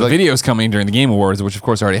 Well, the video's coming during the Game Awards, which of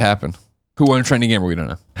course already happened. Who won Trending Gamer? We don't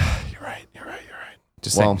know. You're right.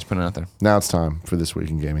 Just saying, just putting it out there. Now it's time for This Week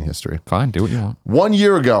in Gaming History. Fine, do what you want. 1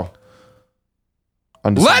 year ago.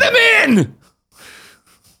 Let him in!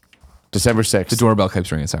 December 6th. The doorbell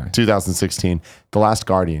keeps ringing, sorry. 2016. The Last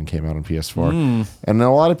Guardian came out on PS4. And a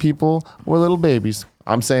lot of people were little babies.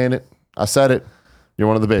 I'm saying it. I said it. You're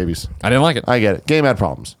one of the babies. I didn't like it. I get it. Game had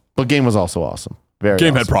problems. But game was also awesome. Very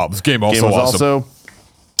Game awesome. had problems. Game also Game was awesome. also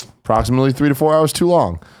approximately 3 to 4 hours too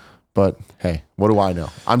long. But hey, what do I know?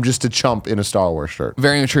 I'm just a chump in a Star Wars shirt.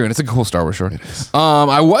 Very true, and it's a cool Star Wars shirt.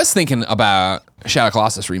 I was thinking about Shadow of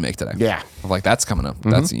Colossus remake today. Yeah. Like, that's coming up.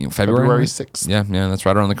 That's February 6th. Yeah, that's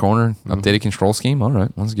right around the corner. Updated control scheme. All right,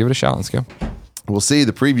 let's give it a shot. Let's go. We'll see.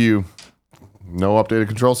 The preview, no updated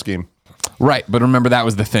control scheme. Right, but remember that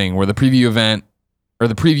was the thing where the preview event or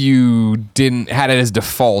the preview had it as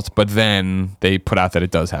default, but then they put out that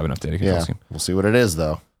it does have an updated control scheme. We'll see what it is,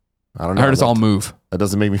 though. I don't know. I heard it's all move. That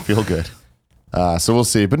doesn't make me feel good. So we'll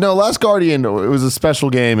see. But no, Last Guardian, it was a special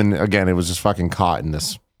game. And again, it was just fucking caught in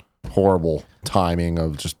this horrible timing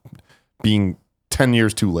of just being 10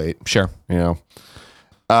 years too late. Sure. You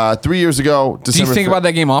know, 3 years ago, December. Do you think about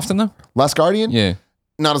that game often, though? Last Guardian? Yeah.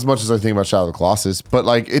 Not as much as I think about Shadow of the Colossus, but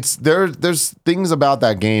like there's things about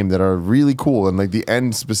that game that are really cool. And like the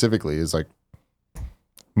end specifically is like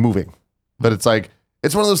moving. But it's like,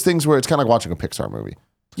 it's one of those things where it's kind of like watching a Pixar movie.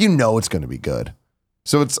 You know it's going to be good.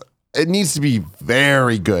 So it needs to be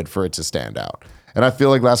very good for it to stand out. And I feel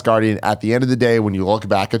like Last Guardian, at the end of the day, when you look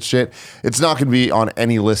back at shit, it's not going to be on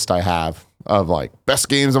any list I have of like best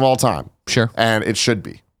games of all time. Sure. And it should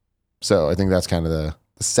be. So I think that's kind of the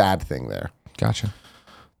sad thing there. Gotcha.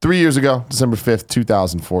 3 years ago, December 5th,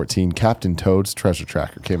 2014, Captain Toad's Treasure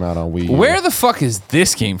Tracker came out on Wii U. Where the fuck is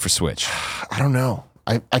this game for Switch? I don't know.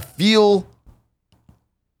 I feel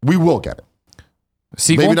we will get it.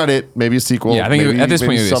 Sequel? Maybe not it. Maybe a sequel. Yeah, I think maybe, at this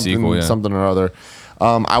point maybe it'll be a sequel, yeah. Something or other.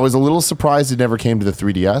 I was a little surprised it never came to the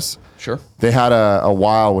 3DS. Sure. They had a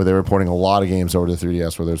while where they were porting a lot of games over to the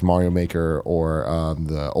 3DS, where there's Mario Maker or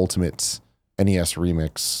the Ultimate NES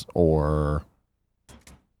Remix or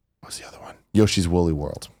what's the other one? Yoshi's Woolly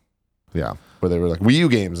World. Yeah, where they were like Wii U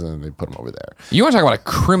games and then they put them over there. You want to talk about a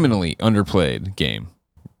criminally underplayed game?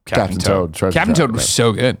 Captain Toad. Captain Toad was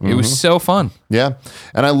so good. It was so fun. Yeah,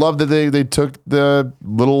 and I love that they took the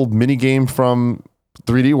little mini game from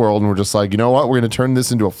 3D World and were just like, you know what? We're going to turn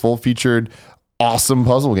this into a full-featured, awesome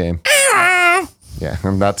puzzle game. Yeah,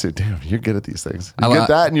 and that's it. Damn, you're good at these things. You get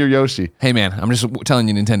that and you're Yoshi. Hey, man, I'm just telling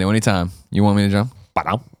you, Nintendo, anytime you want me to jump,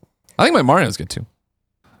 I think my Mario's good, too.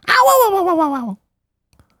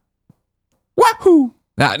 Wahoo!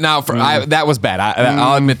 Now that was bad.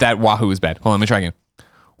 I'll admit that Wahoo was bad. Hold on, let me try again.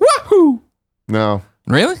 Wahoo! No.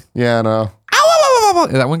 Really? Yeah, no.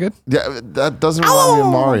 Is that one good? Yeah, that doesn't remind me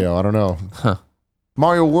of Mario. I don't know. Huh.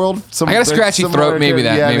 Mario World. I got a scratchy throat. Maybe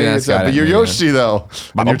that's got it. But you're Yoshi though,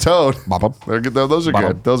 and you're Toad. Bop-bop. Those are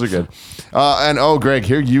good. Those are good. And Greg,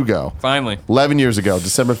 here you go. Finally. 11 years ago,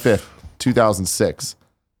 December 5th, 2006,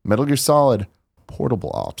 Metal Gear Solid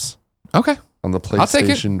Portable Ops. Okay. On the I'll take it.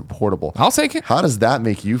 PlayStation Portable. I'll take it. How does that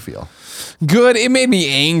make you feel? Good. It made me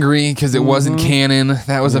angry because it wasn't canon.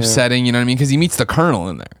 That was upsetting. You know what I mean? Because he meets the Colonel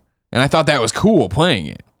in there, and I thought that was cool playing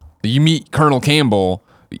it. You meet Colonel Campbell.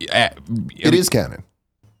 It is canon.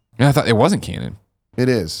 And I thought it wasn't canon. It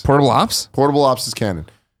is. Portable Ops? Portable Ops is canon.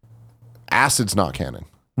 Acid's not canon.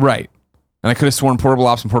 Right. And I could have sworn Portable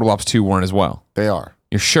Ops and Portable Ops 2 weren't as well. They are.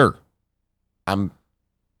 You're sure?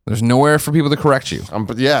 There's nowhere for people to correct you.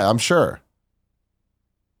 I'm sure.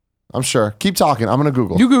 Keep talking. I'm going to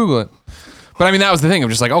Google. You Google it. But I mean, that was the thing. I'm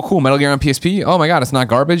just like, oh, cool. Metal Gear on PSP. Oh my God, it's not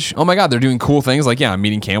garbage. Oh my God, they're doing cool things. Like, yeah, I'm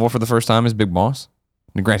meeting Campbell for the first time as Big Boss.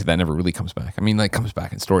 And granted, that never really comes back. I mean, like, comes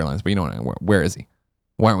back in storylines, but you know what? Where is he?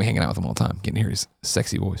 Why aren't we hanging out with him all the time? Getting to hear his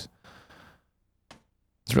sexy voice.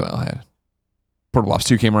 That's really all I had. Portable Ops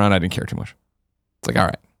 2 came around. I didn't care too much. It's like, all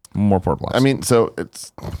right, more Portable Ops. I mean, so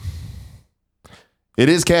it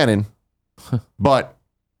is canon, but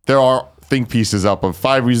there are think pieces up of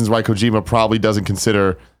 5 reasons why Kojima probably doesn't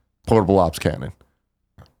consider Portable Ops canon.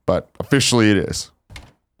 But officially it is.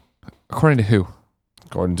 According to who?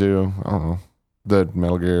 According to, I don't know, the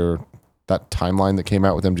Metal Gear, that timeline that came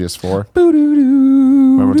out with MGS4.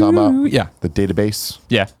 Remember what I'm talking about? Yeah. The database.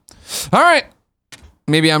 Yeah. All right.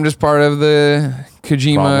 Maybe I'm just part of the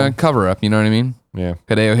Kojima Problem. cover-up. You know what I mean? Yeah.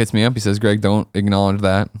 Hideo hits me up. He says, Greg, don't acknowledge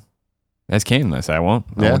that. That's canon. I say, I won't.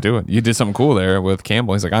 I won't do it. You did something cool there with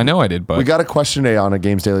Campbell. He's like, I know I did, but... We got a question today on a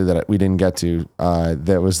Games Daily that we didn't get to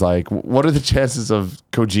that was like, what are the chances of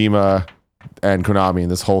Kojima and Konami and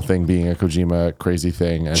this whole thing being a Kojima crazy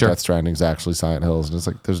thing and Death Stranding's actually Silent Hills? And it's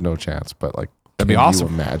like, there's no chance, but like, that'd be awesome.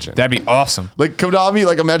 Imagine. That'd be awesome. Like Konami,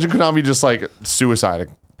 like imagine Konami just like suiciding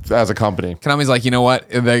as a company. Konami's like, you know what?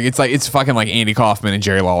 It's fucking like Andy Kaufman and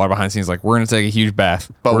Jerry Lawler behind the scenes. Like, we're gonna take a huge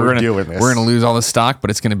bath, but we're gonna doing this. We're gonna lose all the stock, but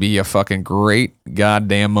it's gonna be a fucking great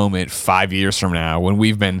goddamn moment 5 years from now when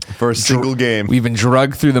we've been for a single game. We've been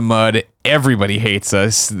drugged through the mud. Everybody hates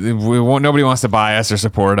us. Nobody wants to buy us or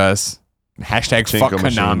support us. Hashtag fuck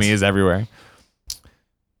Konami is everywhere.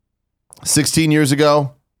 16 years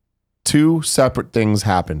ago, two separate things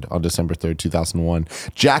happened on December 3rd, 2001.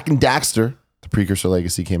 Jak and Daxter, the Precursor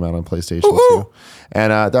Legacy, came out on PlayStation 2.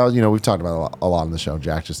 And that was, we've talked about a lot on the show,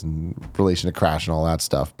 Jak, just in relation to Crash and all that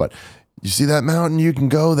stuff. But you see that mountain, you can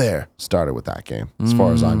go there. Started with that game, as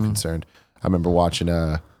far as I'm concerned. I remember watching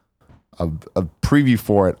a preview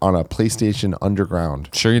for it on a PlayStation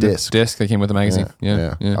Underground disc that came with the magazine.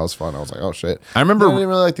 Yeah. That was fun. I was like, oh shit. I remember. I didn't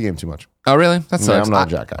really like the game too much. Oh really? That sucks. I'm not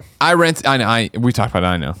a Jak guy. We talked about it.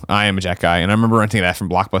 I know. I am a Jak guy, and I remember renting that from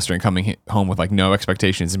Blockbuster and coming home with like no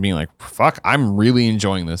expectations and being like, "Fuck, I'm really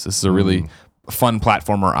enjoying this. This is a really fun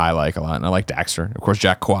platformer I like a lot, and I like Daxter. Of course,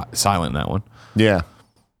 Jak silent in that one. Yeah,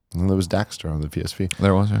 and there was Daxter on the PSP.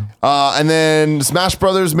 There was. Yeah. And then Smash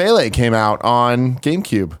Brothers Melee came out on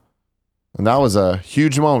GameCube, and that was a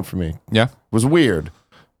huge moment for me. Yeah, it was weird.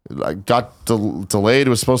 It got delayed.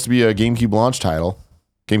 It was supposed to be a GameCube launch title.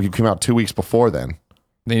 GameCube came out 2 weeks before then.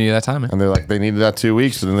 They needed that time, man. And they're like, they needed that 2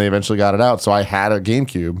 weeks, so then they eventually got it out. So I had a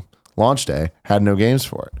GameCube launch day, had no games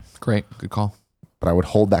for it. Great, good call. But I would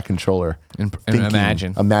hold that controller and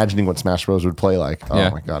imagining what Smash Bros. Would play like. Oh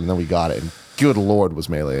my God. And then we got it. And good Lord, was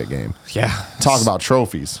Melee a game. Yeah. Talk about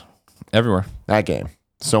trophies. Everywhere. That game.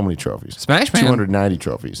 So many trophies. Smash, man. 290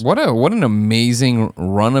 trophies. What an amazing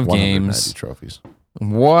run of 190 games. Trophies.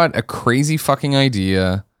 What a crazy fucking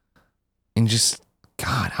idea. And just,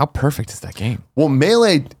 God, how perfect is that game? Well,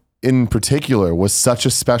 Melee in particular was such a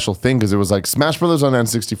special thing because it was like Smash Brothers on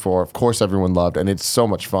N64, of course everyone loved, and it's so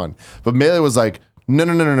much fun. But Melee was like,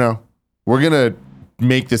 no. We're going to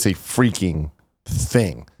make this a freaking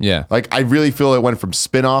thing. Yeah. Like, I really feel it went from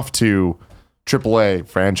spin-off to AAA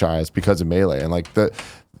franchise because of Melee. And like the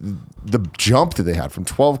jump that they had from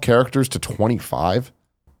 12 characters to 25,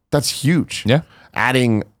 that's huge. Yeah.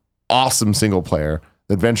 Adding awesome single player.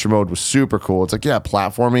 The adventure mode was super cool. It's like, yeah,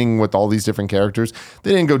 platforming with all these different characters.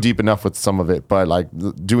 They didn't go deep enough with some of it, but like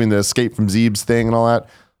doing the Escape from Zebes thing and all that,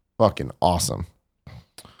 fucking awesome.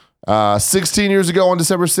 16 years ago on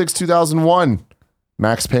December 6, 2001,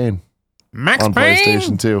 Max Payne. On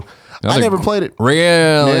PlayStation 2. I never played it. Really?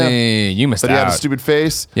 Yeah. You missed out. But he had a stupid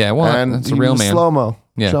face. Yeah, well, and that's a real man. Slow-mo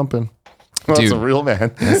jumping. Well, that's a real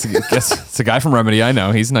man. It's a guy from Remedy. I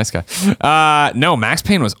know. He's a nice guy. No, Max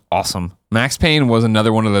Payne was awesome. Max Payne was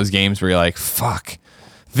another one of those games where you're like, fuck,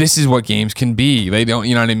 this is what games can be. They don't,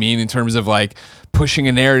 you know what I mean? In terms of like pushing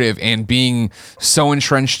a narrative and being so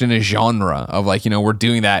entrenched in a genre of like, we're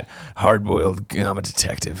doing that hard-boiled, I'm a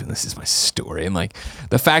detective and this is my story. And like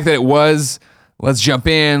the fact that it was, let's jump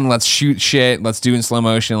in, let's shoot shit, let's do it in slow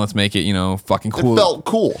motion, let's make it, fucking cool. It felt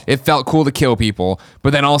cool. It felt cool to kill people,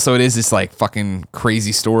 but then also it is this like fucking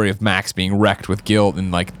crazy story of Max being wrecked with guilt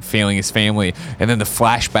and like failing his family, and then the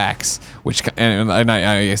flashbacks, which and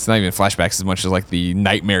I guess not even flashbacks as much as like the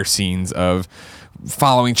nightmare scenes of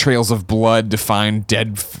following trails of blood to find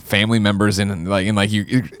dead family members, and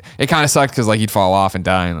it kind of sucked because like he'd fall off and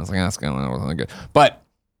die, and I was like, that's wasn't good, but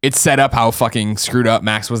it set up how fucking screwed up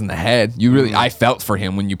Max was in the head. I felt for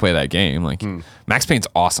him when you play that game. Like Max Payne's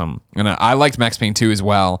awesome, and I liked Max Payne 2 as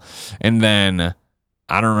well. And then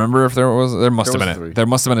I don't remember if there must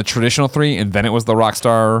have been a traditional 3, and then it was the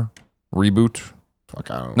Rockstar reboot. Fuck,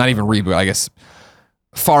 I don't know. Not even reboot, I guess.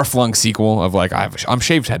 Far-flung sequel of like I'm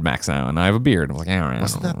shaved head Max now, and I have a beard. I was like, all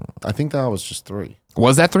right. I think that was just 3.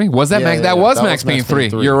 Was that 3? Was that Max? Yeah, that was that Max was Payne Max 3.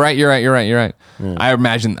 Payne 3. You're right. Yeah. I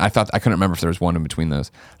imagine. I couldn't remember if there was one in between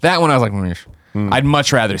those. That one I was like, I'd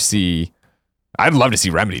much rather see. I'd love to see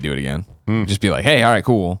Remedy do it again. Just be like, hey, all right,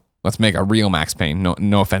 cool. Let's make a real Max Payne.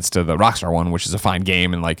 No offense to the Rockstar one, which is a fine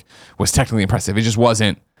game and like was technically impressive. It just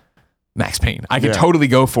wasn't Max Payne. I could totally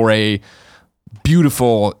go for a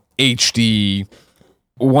beautiful HD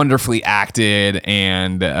wonderfully acted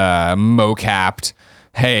and mo-capped.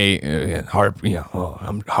 Hey,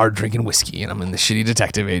 I'm hard drinking whiskey and I'm in the shitty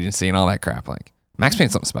detective agency and all that crap. Like Max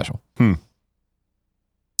Payne's something special. You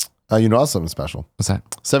know something special. What's that?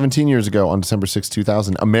 17 years ago on December 6,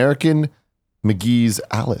 2000, American McGee's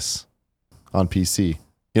Alice on PC.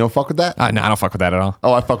 You don't fuck with that? No, I don't fuck with that at all.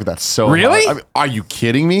 Oh, I fuck with that so Really? hard. I mean, are you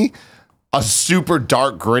kidding me? A super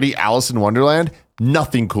dark, gritty Alice in Wonderland?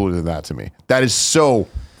 Nothing cooler than that to me. That is so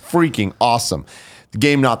freaking awesome. The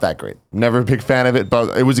game, not that great. Never a big fan of it,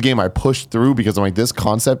 but it was a game I pushed through because I'm like, this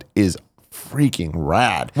concept is freaking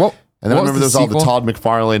rad. Well, and then I remember there's all the Todd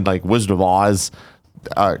McFarlane, like Wizard of Oz,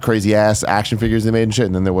 crazy ass action figures they made and shit.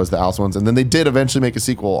 And then there was the Alice ones. And then they did eventually make a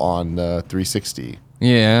sequel on 360.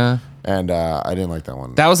 Yeah. And I didn't like that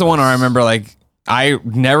one. That was the one where I remember, like, I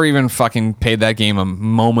never even fucking paid that game a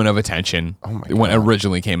moment of attention when it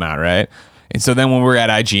originally came out, right? And so then when we were at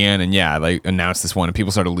IGN and like announced this one and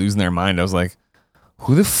people started losing their mind, I was like,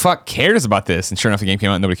 who the fuck cares about this? And sure enough, the game came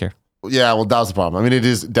out and nobody cared. Yeah, well, that was the problem. I mean, it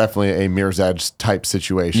is definitely a Mirror's Edge type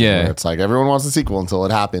situation. Yeah. Where it's like everyone wants a sequel until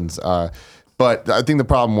it happens. But I think the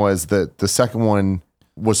problem was that the second one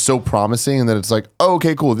was so promising and that it's like, oh,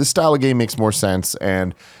 okay, cool. This style of game makes more sense.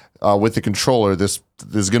 And with the controller, this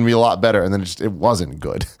is going to be a lot better. And then it wasn't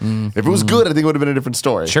good. If it was good, I think it would have been a different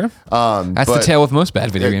story. Sure. That's the tale with most bad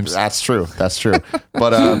video games. That's true. That's true.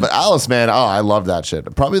 but Alice, man, I love that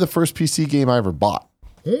shit. Probably the first PC game I ever bought.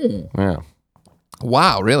 Yeah.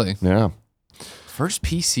 Wow, really? Yeah. First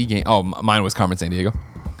PC game. Oh, mine was Carmen Sandiego.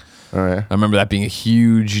 All right. I remember that being a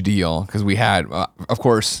huge deal because we had, of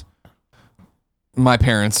course, my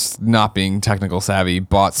parents, not being technical savvy,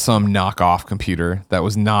 bought some knockoff computer that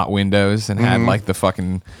was not Windows and had like the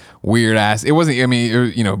fucking weird ass. It wasn't, I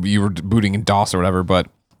mean, you were booting in DOS or whatever, but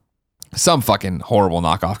some fucking horrible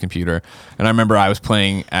knockoff computer. And I remember I was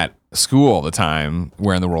playing at school all the time,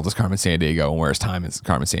 Where in the World is Carmen Sandiego and Where's Time is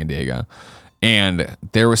Carmen Sandiego. And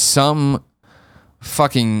there was some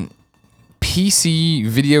fucking PC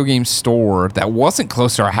video game store that wasn't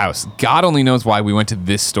close to our house. God only knows why we went to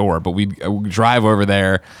this store, but we'd drive over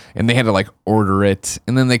there and they had to like order it.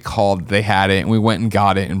 And then they called, they had it, and we went and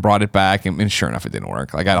got it and brought it back. And sure enough, it didn't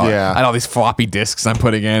work. Like I had all these floppy disks I'm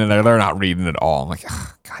putting in and they're not reading at all. I'm like,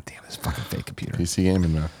 God damn, this fucking fake computer. PC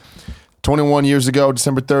gaming, man. 21 years ago,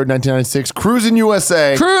 December 3rd, 1996, Cruisin'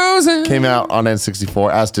 USA came out on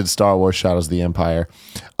N64, as did Star Wars Shadows of the Empire.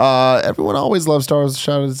 Everyone always loves Star Wars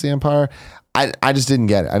Shadows of the Empire. I just didn't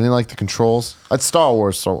get it. I didn't like the controls. It's Star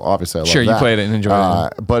Wars, so obviously I love that. Sure, you played it and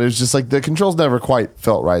enjoyed it. But it was just like the controls never quite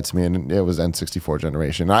felt right to me, and it was N64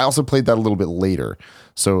 generation. I also played that a little bit later,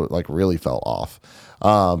 so it like really felt off.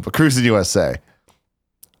 But Cruisin' USA.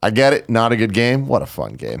 I get it. Not a good game. What a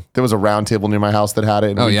fun game. There was a round table near my house that had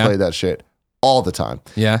it, and we played that shit all the time.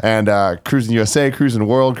 Yeah. And Cruisin' USA, Cruisin'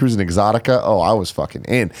 World, Cruisin' Exotica. Oh, I was fucking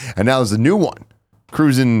in. And now there's a new one.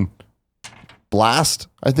 Cruisin' Blast,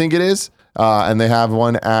 I think it is. And they have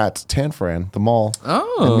one at Tanforan, the mall.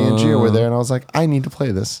 Oh. And me and Gia were there, and I was like, I need to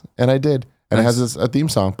play this. And I did. And it has a theme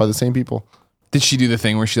song by the same people. Did she do the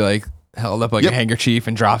thing where she like held up like a handkerchief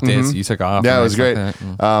and dropped it, so you took off? Yeah, it was great.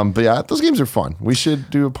 But yeah, those games are fun. We should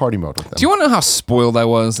do a party mode with them. Do you want to know how spoiled I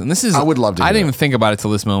was? And this is, I would love to. I didn't even think about it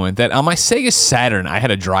till this moment that on my Sega Saturn, I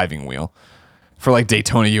had a driving wheel for like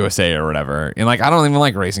Daytona USA or whatever. And like, I don't even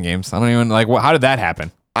like racing games. I don't even like, how did that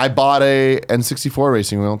happen? I bought a N64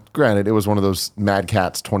 racing wheel. Granted, it was one of those Mad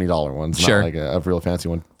Catz $20 ones, not like a real fancy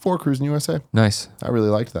one. For Cruisin' USA. Nice. I really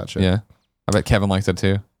liked that shit. Yeah. I bet Kevin liked it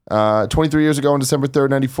too. 23 years ago on December 3rd,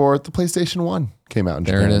 94, the PlayStation 1 came out in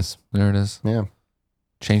Japan. There it is. Yeah.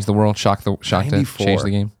 Changed the world, shocked it, changed the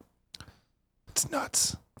game. It's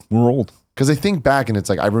nuts. We're old. Because I think back and it's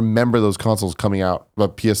like, I remember those consoles coming out,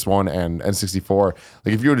 but PS1 and N64.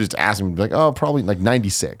 Like, if you were to just ask me, be like, oh, probably like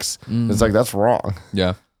 96. It's like, that's wrong.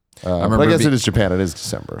 Yeah. But I guess it is Japan. It is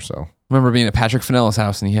December, so. I remember being at Patrick Finella's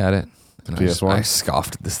house and he had it. And PS1? I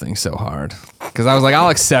scoffed at this thing so hard. Because I was like, I'll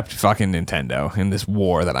accept fucking Nintendo in this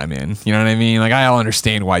war that I'm in. You know what I mean? Like, I'll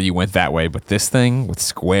understand why you went that way. But this thing with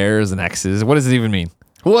squares and X's, what does it even mean?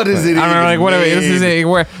 What is it? I don't know. Like, what? This is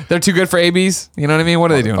where they're too good for ABs. You know what I mean?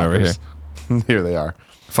 What are they doing over here? Here they are.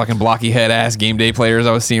 Fucking blocky head ass game day players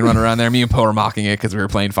I was seeing running around there. Me and Poe were mocking it because we were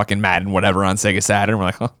playing fucking Madden whatever on Sega Saturn. We're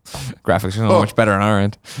like, oh, graphics are so much better on our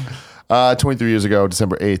end. 23 years ago,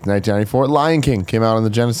 December 8th, 1994, Lion King came out on the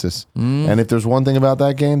Genesis. And if there's one thing about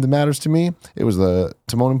that game that matters to me, it was the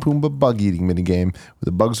Timon and Pumbaa bug eating mini game where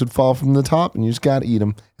the bugs would fall from the top and you just got to eat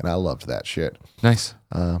them. And I loved that shit. Nice.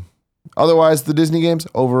 Otherwise, the Disney games,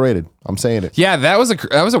 overrated. I'm saying it. Yeah, that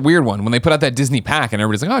was a weird one when they put out that Disney pack and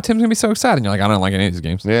everybody's like, oh, Tim's going to be so excited. And you're like, I don't like any of these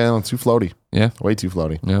games. Yeah, it's too floaty. Yeah. Way too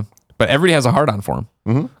floaty. Yeah. But everybody has a hard on for him.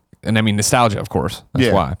 Mm-hmm. And I mean, nostalgia, of course.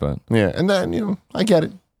 That's why. But yeah, and then, I get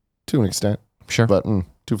it to an extent. Sure. But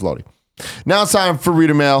too floaty. Now it's time for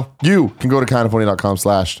reader mail. You can go to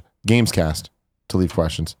kindafunny.com/Gamescast to leave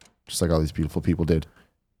questions, just like all these beautiful people did.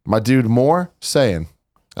 My dude Moore saying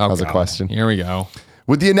has a question. Here we go.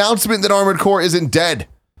 With the announcement that Armored Core isn't dead,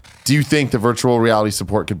 do you think the virtual reality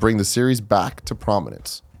support could bring the series back to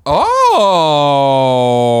prominence? Oh,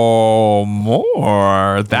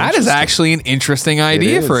 more. That is actually an interesting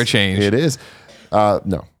idea for a change. It is.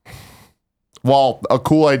 No. While a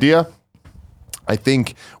cool idea, I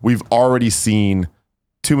think we've already seen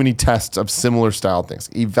too many tests of similar style things.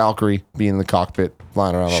 Eve Valkyrie being in the cockpit,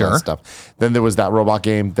 flying around, all that stuff. Then there was that robot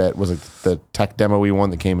game that was the tech demo-y one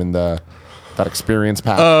that came in that experience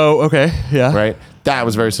pack. Oh, okay. Yeah. Right? That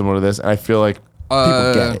was very similar to this, and I feel like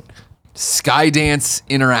people get it. Skydance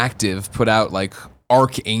Interactive put out like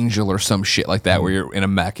Archangel or some shit like that where you're in a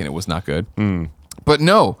mech and it was not good. But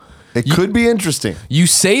no. It could be interesting. You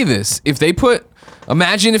say this, if they put,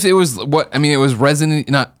 imagine if it was it was Resident,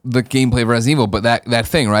 not the gameplay of Resident Evil, but that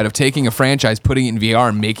thing, right, of taking a franchise, putting it in VR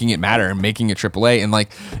and making it matter and making it AAA. And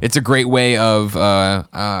like, it's a great way of,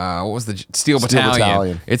 what was the Steel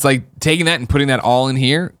Battalion. It's like taking that and putting that all in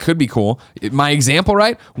here could be cool. My example,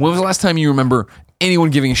 right? When was the last time you remember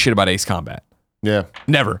anyone giving a shit about Ace Combat? Yeah.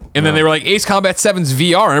 Never. And then they were like, Ace Combat 7's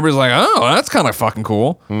VR. And everybody's like, oh, that's kind of fucking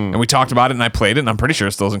cool. And we talked about it and I played it and I'm pretty sure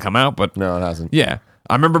it still hasn't come out. But no, it hasn't. Yeah.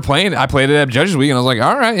 I remember playing it. I played it at Judges Week and I was like,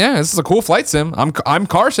 all right, yeah, this is a cool flight sim. I'm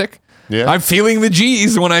car sick. Yeah. I'm feeling the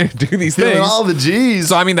G's when I do these things. All the G's.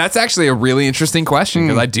 So, I mean, that's actually a really interesting question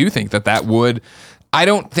because I do think that would, I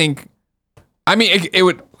don't think, I mean, it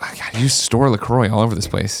would, God, you store LaCroix all over this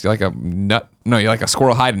place. You're like a nut. No, you're like a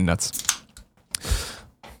squirrel hiding nuts.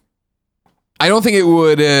 I don't think it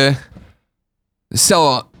would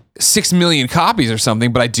sell 6 million copies or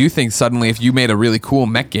something, but I do think suddenly if you made a really cool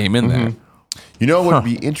mech game in there. You know what would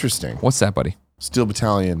be interesting? What's that, buddy? Steel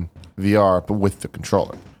Battalion VR, but with the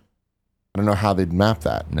controller. I don't know how they'd map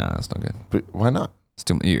that. No, that's not good. But why not? It's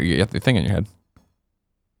too, you got the thing in your head.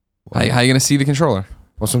 How are you going to see the controller?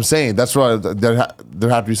 That's what I'm saying. That's why there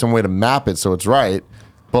have to be some way to map it so it's right.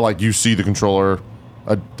 But like you see the controller,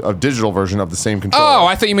 a digital version of the same controller. Oh,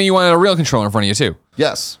 I thought you meant you wanted a real controller in front of you too.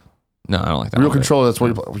 Yes. No, I don't like that. Real controller, that's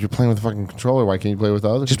what you're playing with the fucking controller. Why can't you play with the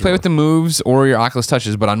other Just play with the moves or your Oculus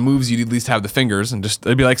touches, but on moves you'd at least have the fingers and just,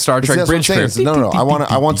 it'd be like Star Trek Bridge Fair. No. I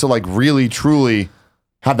want to like really, truly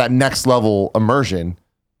have that next level immersion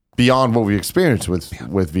beyond what we experienced with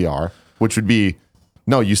VR, which would be,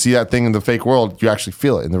 no, you see that thing in the fake world, you actually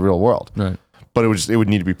feel it in the real world. Right. But it would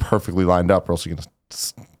need to be perfectly lined up or else you're going to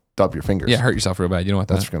stub your fingers. Yeah, hurt yourself real bad. You don't want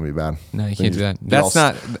that. That's going to be bad. No, you can't do that. That's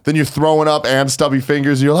not. Then you're throwing up and stubby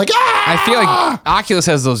fingers. And you're like, ah! I feel like Oculus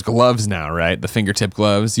has those gloves now, right? The fingertip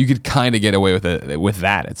gloves. You could kind of get away with it with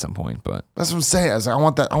that at some point, but that's what I'm saying. I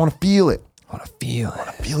want that. I want to feel it. I want to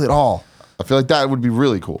feel it all. I feel like that would be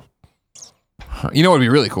really cool. You know what would be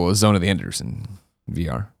really cool is Zone of the Enders in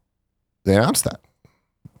VR. They announced that.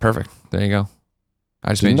 Perfect. There you go. I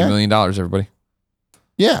just made you $1 million, everybody.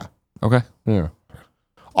 Yeah. Okay. Yeah.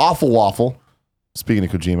 Awful Waffle. Speaking of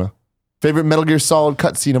Kojima, favorite Metal Gear Solid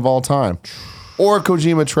cutscene of all time, or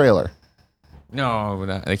Kojima trailer? No,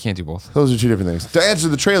 they can't do both. Those are two different things. To answer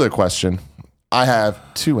the trailer question, I have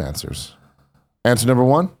two answers. Answer number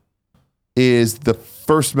one is the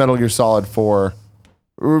first Metal Gear Solid 4,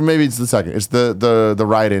 or maybe it's the second. It's the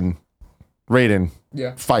Raiden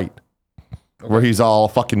fight. Okay. Where he's all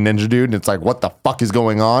fucking ninja dude, and it's like, what the fuck is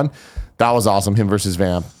going on? That was awesome, him versus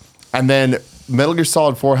Vamp. And then Metal Gear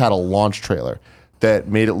Solid 4 had a launch trailer that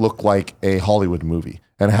made it look like a Hollywood movie.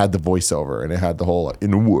 And it had the voiceover, and it had the whole,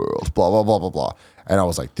 in the world, blah, blah, blah, blah, blah. And I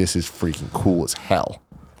was like, this is freaking cool as hell.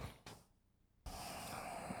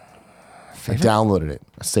 Favorite? I downloaded it.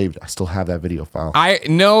 I saved it. I still have that video file. I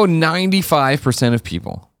know 95% of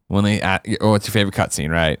people, when they ask, what's your favorite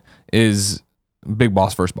cutscene, right, is Big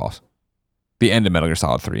Boss, First Boss. The end of Metal Gear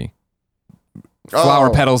Solid 3.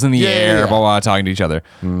 Flower petals in the air, blah, blah, talking to each other.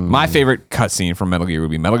 My favorite cutscene from Metal Gear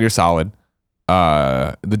would be Metal Gear Solid,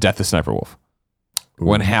 the death of Sniper Wolf.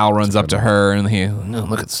 When Hal runs up to her and he, no,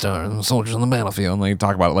 look at the stars and the soldiers on the battlefield, and they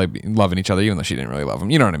talk about it like loving each other, even though she didn't really love him.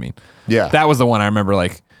 You know what I mean? Yeah. That was the one I remember,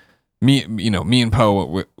 like, me and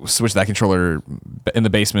Poe switched that controller in the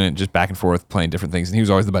basement, just back and forth, playing different things, and he was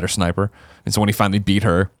always the better sniper. And so when he finally beat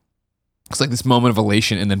her, it's like this moment of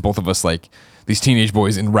elation, and then both of us, like, these teenage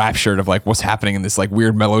boys enraptured of like what's happening in this like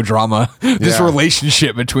weird melodrama, this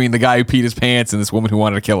relationship between the guy who peed his pants and this woman who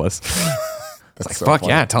wanted to kill us. It's like, so fuck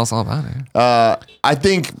funny. Yeah, tell us all about it. I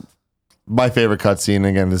think my favorite cutscene,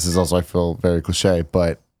 again, this is also, I feel, very cliche,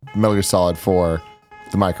 but Metal Gear Solid 4,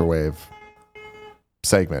 the microwave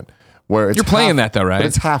segment where it's You're playing that though, right? But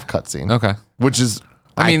it's half cutscene. Okay. Which is,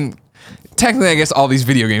 I mean, technically, I guess all these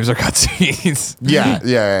video games are cutscenes.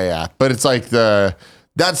 yeah. But it's like that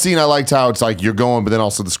scene I liked how it's like you're going, but then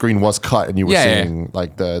also the screen was cut and you were seeing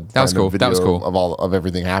like that was cool. Video That was cool of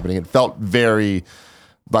everything happening. It felt very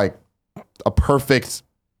like a perfect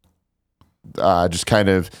just kind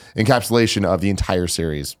of encapsulation of the entire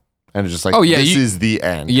series. And it's just like, this is the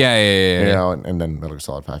end. Yeah. You know, and then Metal Gear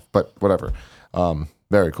Solid 5. But whatever.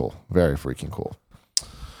 Very cool. Very freaking cool.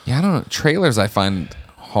 Yeah, I don't know. Trailers I find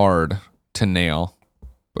hard to nail.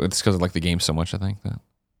 But it's because I like the game so much, I think, that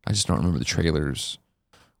I just don't remember the trailers.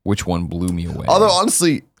 Which one blew me away? Although,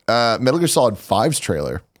 honestly, Metal Gear Solid 5's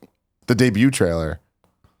trailer, the debut trailer,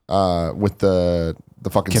 with the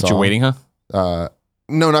fucking kept song. you waiting, huh?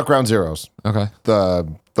 No, not Ground Zeroes. Okay.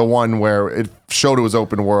 The one where it showed it was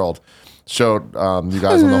open world. Showed you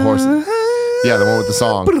guys on the horse. Yeah, the one with the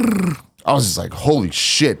song. I was just like, holy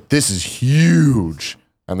shit, this is huge.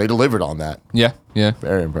 And they delivered on that. Yeah.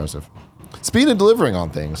 Very impressive. Speaking of delivering on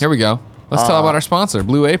things. Here we go. Let's talk about our sponsor,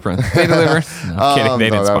 Blue Apron. They deliver. No, I'm kidding. They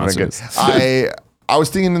didn't sponsor us. I was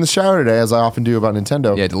thinking in the shower today, as I often do, about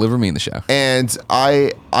Nintendo. Yeah, deliver me in the show. And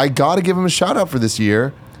I got to give them a shout out for this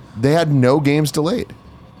year. They had no games delayed.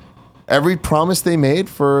 Every promise they made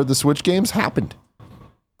for the Switch games happened.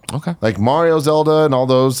 Okay. Like Mario, Zelda, and all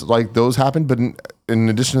those, like those happened. But in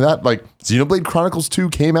addition to that, like Xenoblade Chronicles 2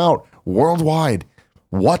 came out worldwide.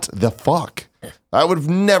 What the fuck? I would have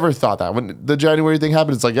never thought that. When the January thing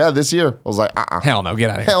happened, it's like, yeah, this year. I was like, Hell no, get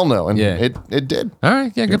out of here. Hell no. And Yeah. it did. All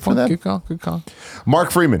right, yeah, good for point. them. Good call.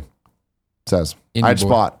 Mark Freeman says, Indie I just boy.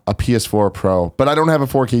 bought a PS4 Pro, but I don't have a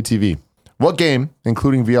 4K TV. What game,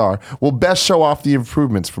 including VR, will best show off the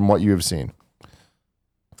improvements from what you have seen?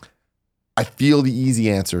 I feel the easy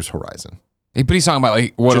answer is Horizon. But he's talking about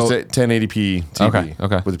like what? Just a 1080p TV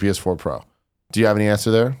Okay. with a PS4 Pro. Do you have any answer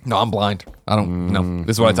there? No, I'm blind. I don't know.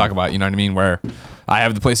 This is what I talk about. You know what I mean? Where I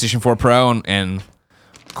have the PlayStation 4 Pro and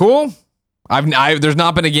cool. There's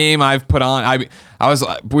not been a game I've put on.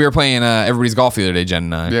 We were playing Everybody's Golf the other day, Jen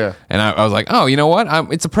and I. Yeah. And I was like, oh, you know what?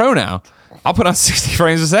 It's a Pro now. I'll put on 60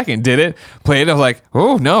 frames a second. Did it? Played it. I was like,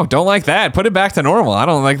 oh no, don't like that. Put it back to normal. I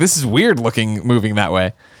don't like this is weird looking moving that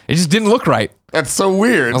way. It just didn't look right. That's so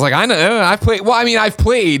weird. I was like, I know. I've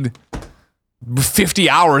played 50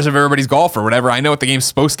 hours of Everybody's Golf or whatever. I know what the game's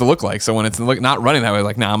supposed to look like. So when it's not running that way,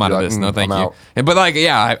 like, nah, I'm out of this. No, thank you. But like,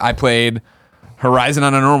 yeah, I played Horizon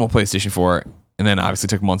on a normal PlayStation 4 and then obviously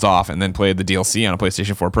took months off and then played the DLC on a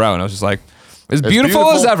PlayStation 4 Pro. And I was just like, it's beautiful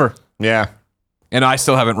as ever. Yeah. And I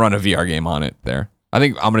still haven't run a VR game on it there. I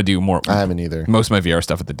think I'm going to do more. I haven't either. Most of my VR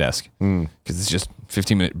stuff at the desk because it's just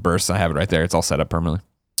 15-minute bursts. I have it right there. It's all set up permanently.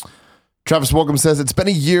 Travis Welcome says, it's been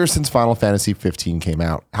a year since Final Fantasy 15 came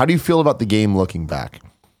out. How do you feel about the game looking back?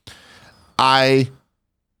 I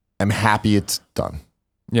am happy it's done.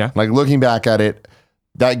 Yeah. Like looking back at it,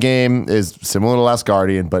 that game is similar to Last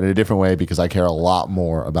Guardian, but in a different way because I care a lot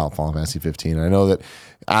more about Final Fantasy 15. And I know that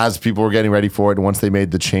as people were getting ready for it, and once they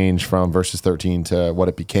made the change from Versus 13 to what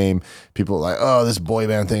it became, people were like, oh, this boy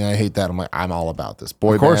band thing, I hate that. I'm like, I'm all about this.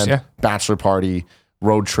 Boy band, bachelor party,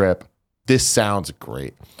 road trip. This sounds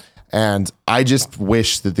great. And I just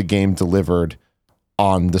wish that the game delivered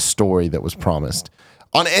on the story that was promised.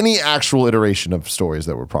 On any actual iteration of stories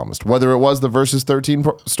that were promised. Whether it was the Versus 13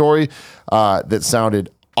 story that sounded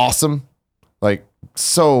awesome, like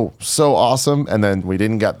so awesome, and then we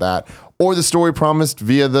didn't get that. Or the story promised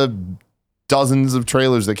via the dozens of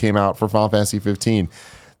trailers that came out for Final Fantasy 15.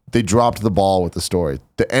 They dropped the ball with the story.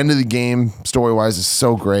 The end of the game, story-wise, is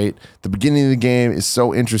so great. The beginning of the game is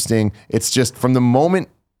so interesting. It's just from the moment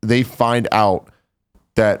they find out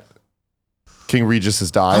that King Regis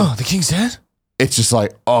has died. Oh, the king's dead? It's just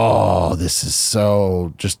like, oh, this is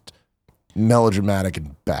so just melodramatic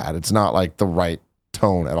and bad. It's not like the right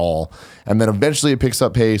tone at all. And then eventually it picks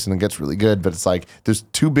up pace and it gets really good. But it's like there's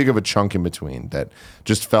too big of a chunk in between that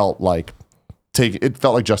just felt like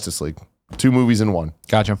Justice League. 2 movies in one.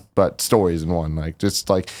 Gotcha. But stories in one. Like just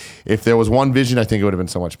like if there was one vision, I think it would have been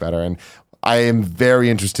so much better. And I am very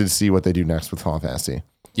interested to see what they do next with Final Fantasy.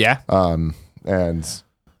 Yeah. And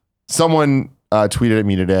someone tweeted at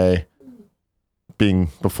me today, being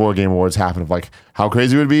before Game Awards happened, of like how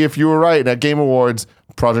crazy it would be if you were right. And at Game Awards,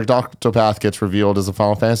 Project Octopath gets revealed as a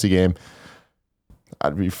Final Fantasy game.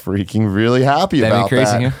 I'd be freaking really happy about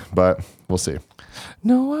that. Yeah. But we'll see.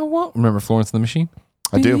 No, I won't. Remember Florence and the Machine?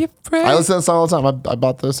 I do. I listen to that song all the time. I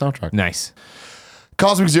bought the soundtrack. Nice.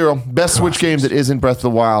 Cosmic Zero, best Switch game that isn't Breath of the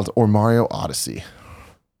Wild or Mario Odyssey.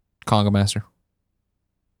 Conga Master.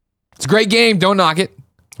 It's a great game. Don't knock it.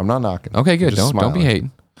 I'm not knocking. Okay, good. Don't be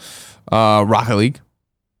hating. Rocket League.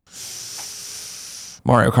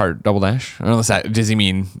 Mario Kart Double Dash. Unless does he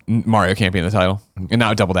mean Mario can't be in the title? And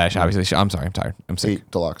not Double Dash, obviously. I'm sorry, I'm tired. I'm sick.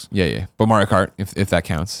 8 Deluxe. Yeah. But Mario Kart, if that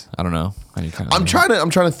counts, I don't know. I'm trying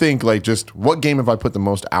to think like just what game have I put the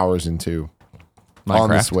most hours into on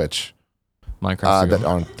the Switch? Minecraft. That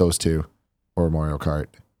aren't those two or Mario Kart.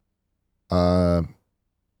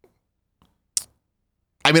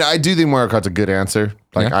 I mean, I do think Mario Kart's a good answer.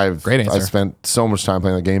 Like great answer. I've spent so much time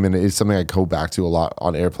playing the game, and it's something I go back to a lot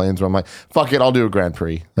on airplanes where I'm like, fuck it, I'll do a Grand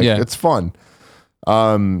Prix. Like, it's fun.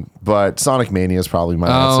 But Sonic Mania is probably my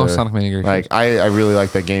answer. Oh, Sonic Mania. Like I really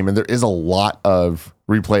like that game, and there is a lot of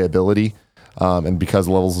replayability. And because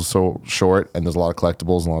the levels are so short and there's a lot of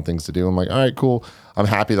collectibles and a lot of things to do, I'm like, all right, cool. I'm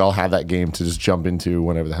happy that I'll have that game to just jump into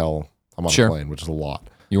whenever the hell I'm on a plane, which is a lot.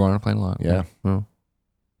 You are on a plane a lot. Yeah. Oh.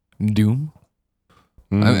 Doom.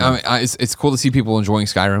 It's cool to see people enjoying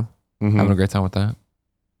Skyrim, having a great time with that.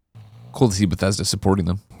 Cool to see Bethesda supporting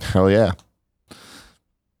them. Hell yeah.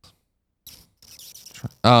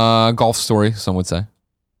 Golf Story, some would say.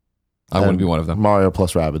 I wouldn't be one of them. Mario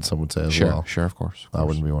plus Rabbids, some would say as well. Sure, of course. I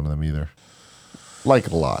wouldn't be one of them either. Like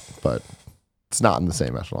it a lot, but it's not in the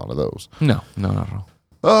same echelon of those. No, not at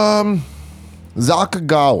all.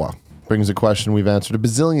 Zakagawa brings a question we've answered a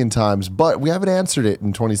bazillion times, but we haven't answered it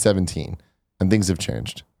in 2017, and things have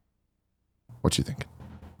changed. What you think?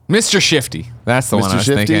 Mr. Shifty. That's the one I was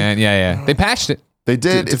thinking. Yeah. They patched it. They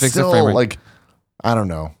did. To it's fix the still frame rate. like, I don't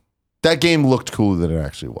know. That game looked cooler than it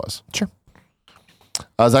actually was. Sure.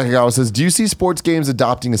 Zakagawa says, do you see sports games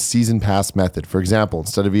adopting a season pass method? For example,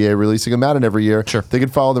 instead of EA releasing a Madden every year, they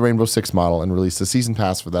could follow the Rainbow Six model and release a season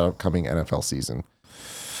pass for that upcoming NFL season.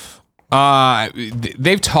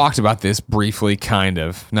 They've talked about this briefly, kind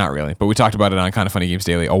of. Not really, but we talked about it on Kind of Funny Games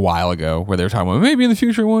Daily a while ago, where they were talking about maybe in the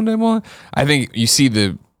future one day more. I think you see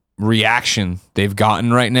the reaction they've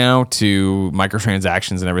gotten right now to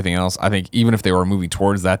microtransactions and everything else. I think even if they were moving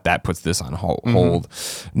towards that puts this on hold.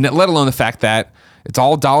 Let alone the fact that it's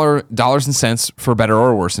all dollars and cents for better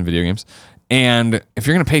or worse in video games. And if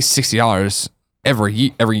you're going to pay $60 every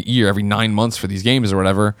year, every 9 months for these games or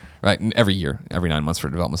whatever, right? Every year, every 9 months for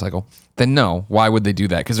a development cycle, then no, why would they do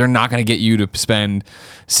that? Because they're not going to get you to spend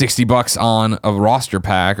 $60 on a roster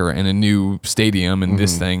pack or in a new stadium and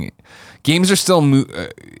this thing. Games are still,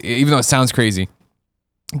 even though it sounds crazy,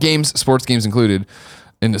 games, sports games included,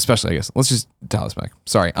 and especially, I guess, let's just dial this back.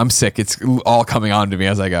 Sorry, I'm sick. It's all coming on to me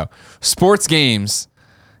as I go. Sports games,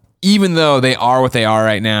 even though they are what they are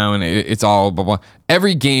right now and it's all blah, blah,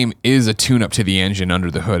 every game is a tune-up to the engine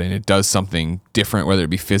under the hood, and it does something different, whether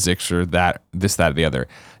it be physics or that, or the other.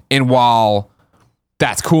 And while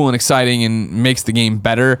that's cool and exciting and makes the game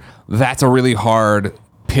better, that's a really hard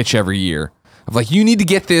pitch every year. Of like, you need to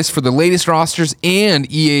get this for the latest rosters and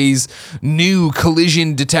EA's new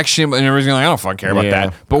collision detection, and everybody's like, I don't fucking care about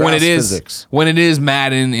that. But when it is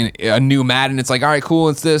Madden, a new Madden, it's like, all right, cool,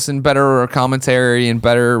 it's this and better commentary and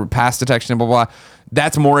better pass detection, blah blah.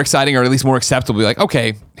 That's more exciting, or at least more acceptable. Be like,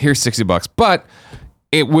 okay, here's $60, but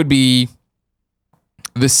it would be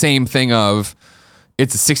the same thing of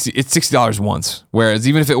it's $60 once. Whereas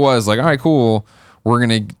even if it was like, all right, cool, we're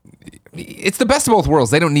gonna. It's the best of both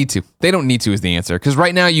worlds. They don't need to. They don't need to is the answer. Because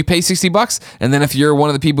right now you pay $60, and then if you're one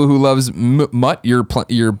of the people who loves MUT,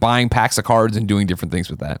 you're buying packs of cards and doing different things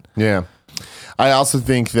with that. Yeah. I also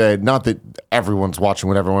think that, not that everyone's watching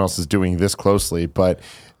what everyone else is doing this closely, but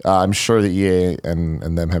I'm sure that EA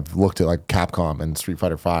and them have looked at like Capcom and Street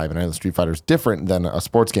Fighter V, and I know Street Fighter is different than a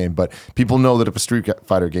sports game, but people know that if a Street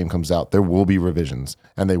Fighter game comes out, there will be revisions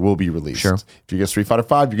and they will be released. Sure. If you get Street Fighter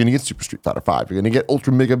V, you're going to get Super Street Fighter V. You're going to get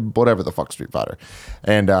Ultra Mega, whatever the fuck Street Fighter.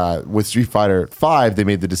 And with Street Fighter V, they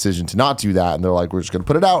made the decision to not do that, and they're like, we're just going to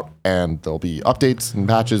put it out, and there'll be updates and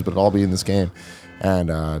patches, but it'll all be in this game.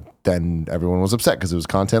 And then everyone was upset because it was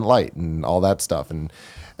content light and all that stuff. And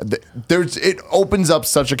it opens up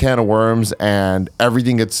such a can of worms, and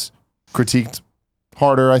everything gets critiqued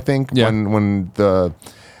harder, I think, when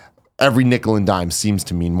every nickel and dime seems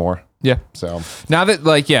to mean more. Yeah. So now that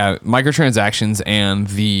microtransactions and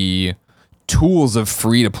the tools of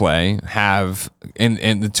free to play have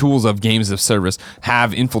and the tools of games of service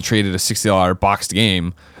have infiltrated a $60 boxed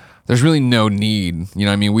game, there's really no need. You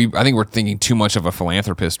know what I mean? I think we're thinking too much of a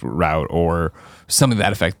philanthropist route or something to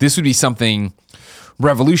that effect. This would be something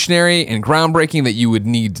revolutionary and groundbreaking that you would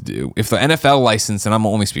need to do. If the NFL license, and I'm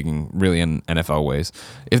only speaking really in NFL ways,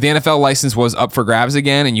 if the NFL license was up for grabs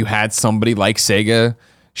again and you had somebody like Sega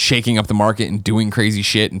shaking up the market and doing crazy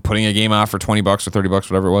shit and putting a game out for $20 or $30,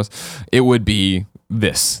 whatever it was, it would be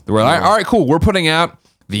this. We're like, all right, cool. We're putting out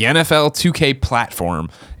the NFL 2K platform.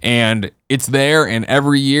 And it's there, and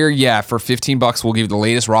every year, for $15, we'll give you the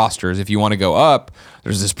latest rosters. If you want to go up,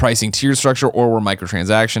 there's this pricing tier structure, or we're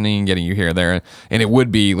microtransactioning, getting you here, there. And it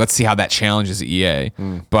would be, let's see how that challenges EA.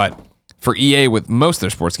 But for EA, with most of their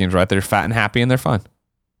sports games, right, they're fat and happy and they're fun.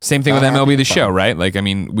 Same thing with MLB The Show, right? Like, I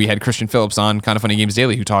mean, we had Christian Phillips on Kind of Funny Games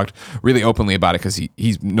Daily, who talked really openly about it because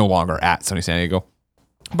he's no longer at Sony San Diego,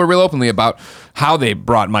 but real openly about how they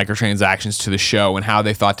brought microtransactions to the show and how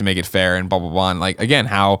they thought to make it fair and blah, blah, blah. And like, again,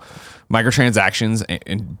 how microtransactions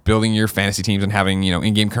and building your fantasy teams and having,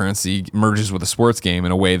 in-game currency merges with a sports game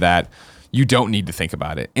in a way that you don't need to think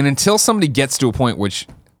about it. And until somebody gets to a point, which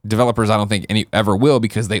developers I don't think any ever will,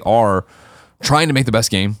 because they are trying to make the best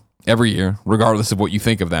game every year, regardless of what you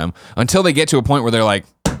think of them, until they get to a point where they're like,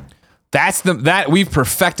 that we've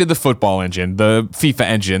perfected the football engine, the FIFA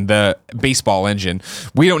engine, the baseball engine.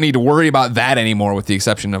 We don't need to worry about that anymore, with the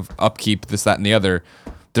exception of upkeep, this, that, and the other.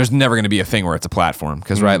 There's never going to be a thing where it's a platform,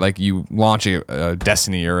 because right, like you launch a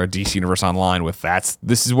Destiny or a DC Universe Online with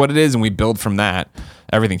this is what it is, and we build from that.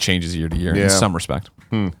 Everything changes year to year in some respect.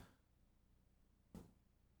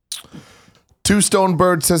 2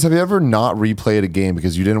 Stonebird says, have you ever not replayed a game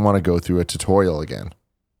because you didn't want to go through a tutorial again?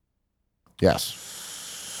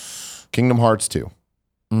 Yes. Kingdom Hearts 2.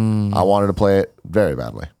 I wanted to play it very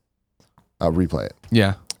badly. Replay it.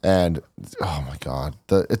 Yeah. And oh my god,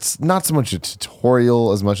 it's not so much a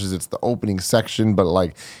tutorial as much as it's the opening section, but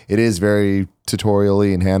like it is very tutorial-y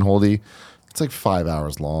and handholdy. It's like 5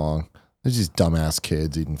 hours long. There's these dumbass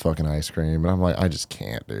kids eating fucking ice cream, and I'm like, I just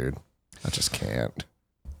can't, dude. I just can't.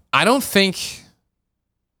 I don't think...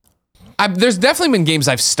 there's definitely been games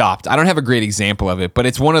I've stopped. I don't have a great example of it, but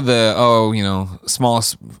it's one of the,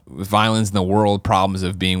 smallest violins in the world problems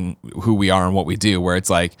of being who we are and what we do, where it's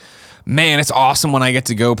like, man, it's awesome when I get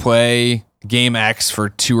to go play game X for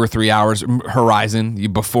 2 or 3 hours,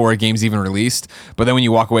 Horizon, before a game's even released. But then when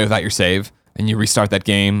you walk away without your save and you restart that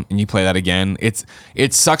game and you play that again,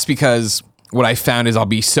 it sucks, because what I found is I'll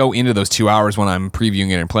be so into those 2 hours when I'm previewing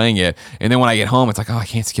it and playing it, and then when I get home, it's like, oh, I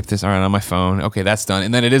can't skip this. All right, on my phone. Okay, that's done.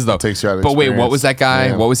 And then it is though. Takes you out of but wait, experience. what was that guy?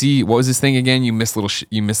 Yeah. What was he? What was his thing again? You miss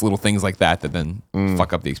little things like that then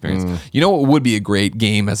fuck up the experience. You know what would be a great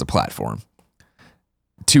game as a platform?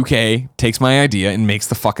 2K takes my idea and makes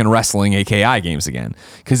the fucking wrestling AKI games again,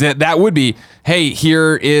 because that would be, hey,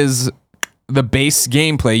 here is the base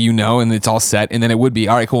gameplay, and it's all set, and then it would be,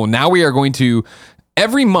 all right, cool. Now we are going to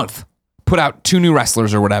every month put out 2 new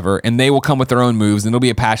wrestlers or whatever, and they will come with their own moves, and there'll be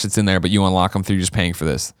a patch that's in there, but you unlock them through just paying for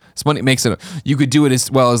this. So money makes it. You could do it as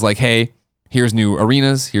well as like, hey, here's new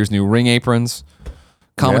arenas, here's new ring aprons,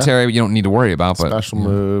 commentary. You don't need to worry about, but special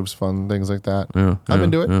moves, fun things like that. Yeah, I'm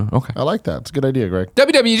into it. yeah, okay. I like that. It's a good idea, Greg.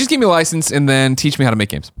 WWE, just give me a license and then teach me how to make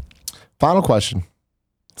games. Final question.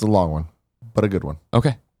 It's a long one, but a good one.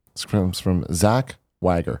 Okay. This comes from Zach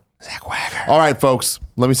Wagger. Zach Wagger. All right, folks,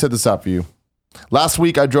 let me set this up for you. Last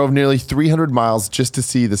week, I drove nearly 300 miles just to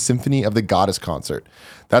see the Symphony of the Goddess concert.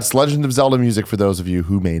 That's Legend of Zelda music for those of you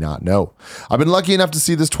who may not know. I've been lucky enough to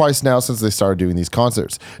see this twice now since they started doing these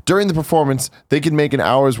concerts. During the performance, they can make an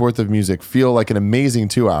hour's worth of music feel like an amazing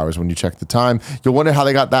 2 hours when you check the time. You'll wonder how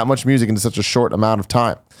they got that much music into such a short amount of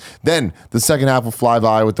time. Then the second half will fly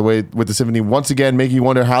by with the symphony once again, making you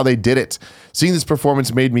wonder how they did it. Seeing this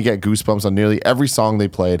performance made me get goosebumps on nearly every song they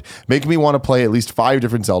played, making me want to play at least 5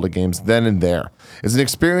 different Zelda games then and there. It's an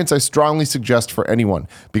experience I strongly suggest for anyone,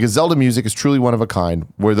 because Zelda music is truly one of a kind,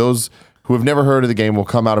 where those who have never heard of the game will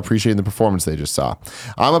come out appreciating the performance they just saw.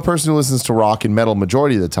 I'm a person who listens to rock and metal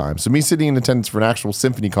majority of the time, so me sitting in attendance for an actual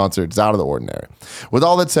symphony concert is out of the ordinary. With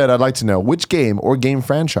all that said, I'd like to know, which game or game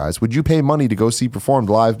franchise would you pay money to go see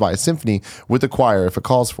performed live by a symphony with a choir if it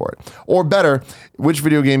calls for it? Or better, which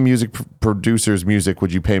video game music producer's music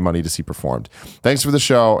would you pay money to see performed? Thanks for the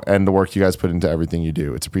show and the work you guys put into everything you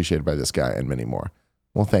do. It's appreciated by this guy and many more.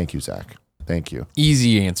 Well, thank you, Zach. Thank you.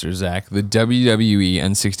 Easy answer, Zach. The WWE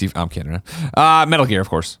N60. I'm kidding. Metal Gear, of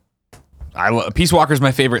course. Peace Walker is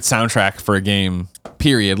my favorite soundtrack for a game,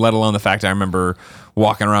 period, let alone the fact I remember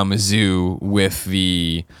walking around Mizzou with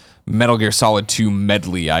the Metal Gear Solid 2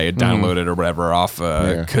 medley I had downloaded or whatever off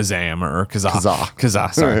Kazam or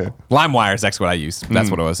Kazaa. Sorry. LimeWire is actually what I used.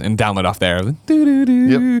 That's what it was. And download off there. Yep.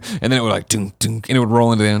 And then it would like ding, ding, and it would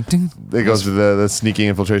roll into the It goes to the sneaking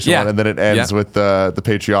infiltration one, and then it ends with the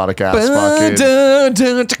patriotic ass fucking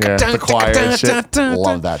the choir and shit.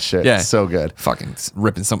 Love that shit. Yeah. So good. Fucking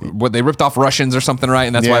ripping they ripped off Russians or something, right?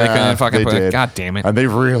 And that's why they couldn't fucking put it. God damn it. And they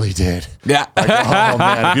really did. Yeah. Like, oh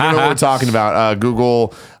man. If you don't know what we're talking about,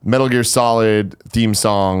 Google Metal Gear Solid theme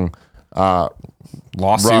song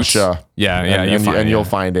Lawsuits. Russia. Yeah, and you'll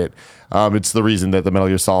find it. It's the reason that the Metal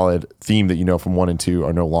Gear Solid theme that you know from 1 and 2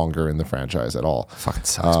 are no longer in the franchise at all. Fucking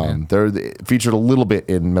sucks, man. They're featured a little bit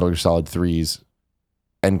in Metal Gear Solid 3's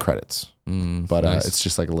end credits, but nice. it's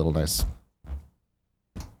just like a little nice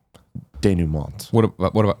denouement. What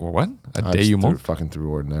about what? A denouement? Fucking through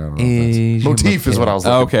word there. I don't know if that's motif is what I was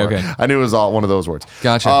looking for. Okay. I knew it was all one of those words.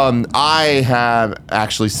 Gotcha. I have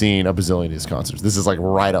actually seen a bazillion of these concerts. This is like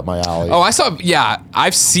right up my alley. Oh,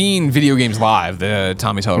 I've seen Video Games Live, the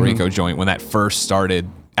Tommy Tallarico joint when that first started.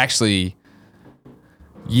 Actually,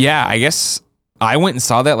 yeah, I guess I went and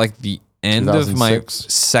saw that like the end of my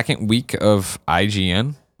 2006. second week of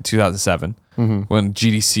IGN, 2007, when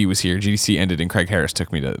GDC was here. GDC ended and Craig Harris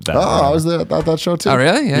took me to that. I was there at that show too. Oh,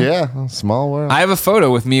 really? Yeah. Yeah. Small world. I have a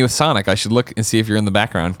photo with me with Sonic. I should look and see if you're in the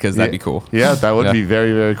background because that'd be cool. Yeah, that would be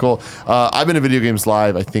very, very cool. I've been to Video Games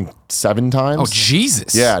Live, I think 7 times. Oh,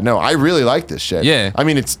 Jesus. Yeah, no, I really like this shit. Yeah. I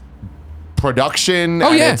mean, it's production. Oh,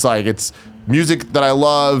 and yeah. it's music that I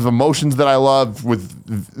love, emotions that I love, with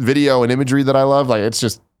video and imagery that I love. Like, it's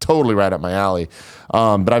just totally right up my alley.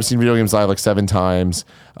 But I've seen Video Games Live like 7 times,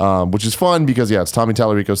 which is fun because, yeah, it's Tommy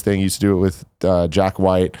Tallarico's thing. He used to do it with Jack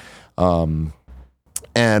White.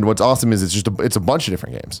 And what's awesome is it's a bunch of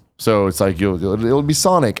different games. So it's like it'll be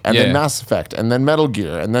Sonic and then Mass Effect and then Metal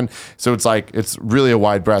Gear and then so it's like it's really a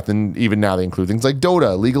wide breadth. And even now they include things like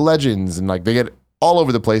Dota, League of Legends, and like they get all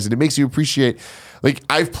over the place. And it makes you appreciate. Like,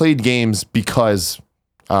 I've played games because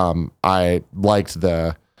I liked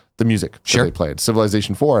the music that they played.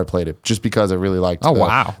 Civilization 4, I played it just because I really liked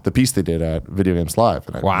the piece they did at Video Games Live,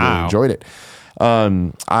 and I really enjoyed it.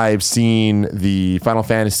 I've seen the Final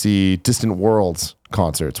Fantasy Distant Worlds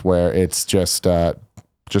concerts where it's just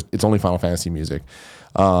it's only Final Fantasy music.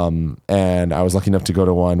 And I was lucky enough to go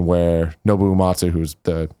to one where Nobuo Uematsu, who's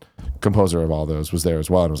the composer of all those, was there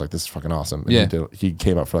as well, and I was like, this is fucking awesome. And he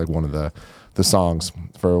came up for like one of the songs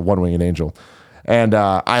for One Winged Angel. And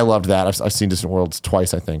I loved that. I've seen Distant Worlds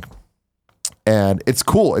twice, I think. And it's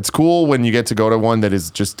cool. It's cool when you get to go to one that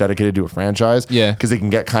is just dedicated to a franchise. Yeah. Because they can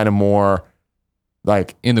get kind of more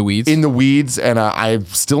like in the weeds. And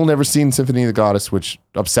I've still never seen Symphony of the Goddess, which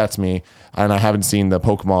upsets me. And I haven't seen the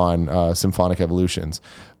Pokemon Symphonic Evolutions.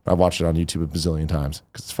 I've watched it on YouTube a bazillion times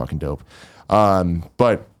because it's fucking dope.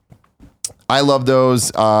 But I love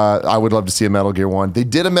those. I would love to see a Metal Gear one. They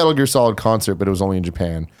did a Metal Gear Solid concert, but it was only in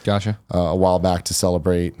Japan. Gotcha. A while back to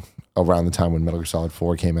celebrate around the time when Metal Gear Solid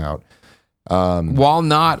 4 came out. While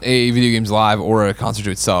not a Video Games Live or a concert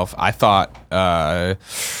to itself, I thought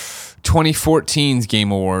 2014's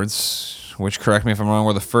Game Awards, which, correct me if I'm wrong,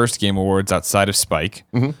 were the first Game Awards outside of Spike,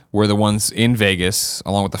 were the ones in Vegas,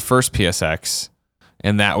 along with the first PSX.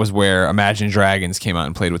 And that was where Imagine Dragons came out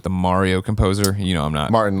and played with the Mario composer. You know, I'm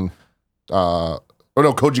not...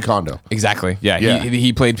 Koji Kondo. Exactly. Yeah.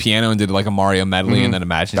 He played piano and did like a Mario medley, and then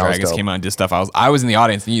Imagine Dragons came out and did stuff. I was in the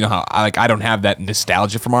audience, and you know how I don't have that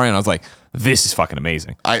nostalgia for Mario, and I was like, this is fucking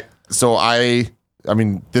amazing. I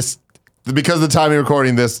mean this, because of the time we're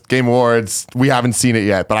recording this Game Awards, we haven't seen it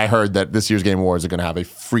yet, but I heard that this year's Game Awards are going to have a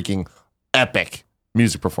freaking epic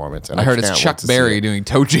music performance. And I heard it's Chuck Berry doing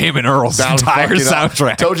Toe Jam and Earl's entire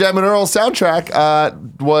soundtrack. Toe Jam and Earl's soundtrack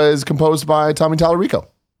was composed by Tommy Tallarico.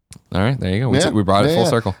 All right, there you go. We brought it full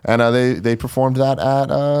circle. And they performed that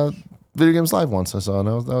at Video Games Live once I saw, and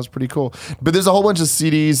that was pretty cool. But there's a whole bunch of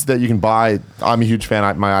CDs that you can buy. I'm a huge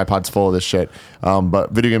fan. My iPod's full of this shit.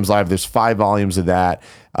 But Video Games Live, there's 5 volumes of that.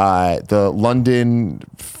 The London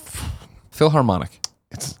Philharmonic.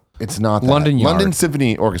 It's not that. London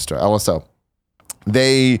Symphony Orchestra, LSO.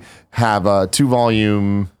 They have a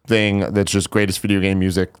 2-volume thing that's just greatest video game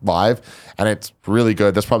music live, and it's really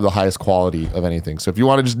good. That's probably the highest quality of anything. So if you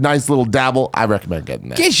want to just nice little dabble, I recommend getting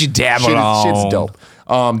that. Get you dabble on. Shit's dope.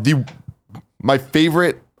 My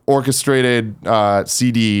favorite orchestrated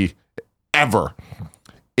CD ever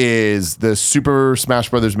is the Super Smash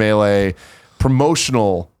Brothers Melee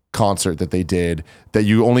promotional concert that they did that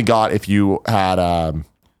you only got if you had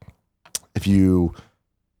if you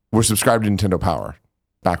were subscribed to Nintendo Power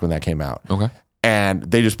back when that came out. Okay. And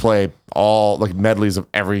they just play all like medleys of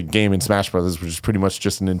every game in Smash Brothers, which is pretty much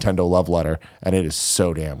just a Nintendo love letter, and it is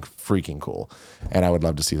so damn freaking cool. And I would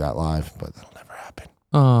love to see that live, but that'll never happen.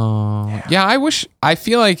 Oh, yeah. I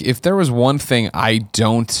feel like if there was one thing I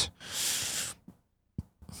don't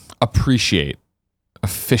appreciate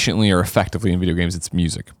efficiently or effectively in video games, it's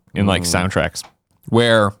music and like soundtracks.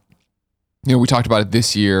 Where, you know, we talked about it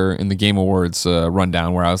this year in the Game Awards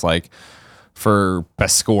rundown, where I was like, for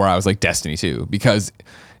best score, I was like Destiny 2, because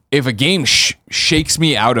if a game shakes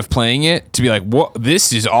me out of playing it, to be like, what,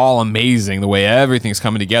 this is all amazing, the way everything's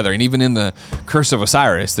coming together. And even in the Curse of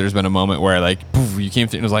Osiris, there's been a moment where like, poof, you came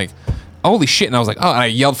through and it was like, holy shit. And I was like, oh, and I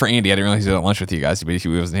yelled for Andy. I didn't realize he was at lunch with you guys, but he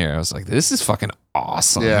wasn't here. I was like, this is fucking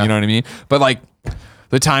awesome. Yeah. You know what I mean? But like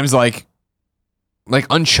the times like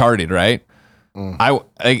Uncharted, right?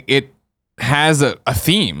 It has a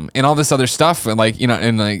theme and all this other stuff, and like, you know,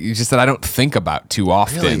 and like it's just that I don't think about too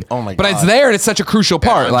often. Really? Oh my But God. it's there and it's such a crucial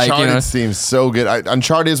part. Yeah, like, Uncharted you know, seems so good.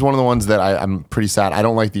 Uncharted is one of the ones that I'm pretty sad. I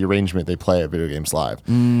don't like the arrangement they play at Video Games Live,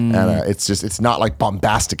 and it's not like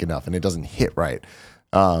bombastic enough, and it doesn't hit right.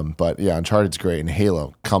 But yeah, Uncharted's great, and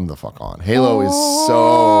Halo, come the fuck on. Halo is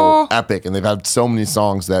so epic, and they've had so many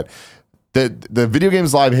songs that the Video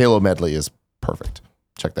Games Live Halo medley is perfect.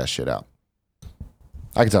 Check that shit out.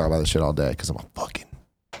 I can talk about this shit all day because I'm a fucking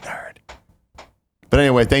nerd. But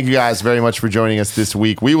anyway, thank you guys very much for joining us this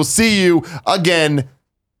week. We will see you again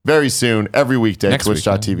very soon, every weekday,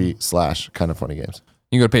 twitch.tv/kindoffunnygames.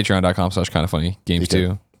 you can go to patreon.com/kindoffunnygames You too.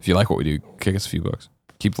 can. If you like what we do, kick us a few bucks.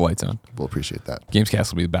 Keep the lights on. We'll appreciate that.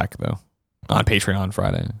 Gamescast will be back though on Patreon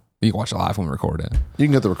Friday. You can watch it live when we record it. You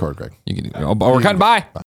can get the record, Greg. You can. We're cutting. Bye.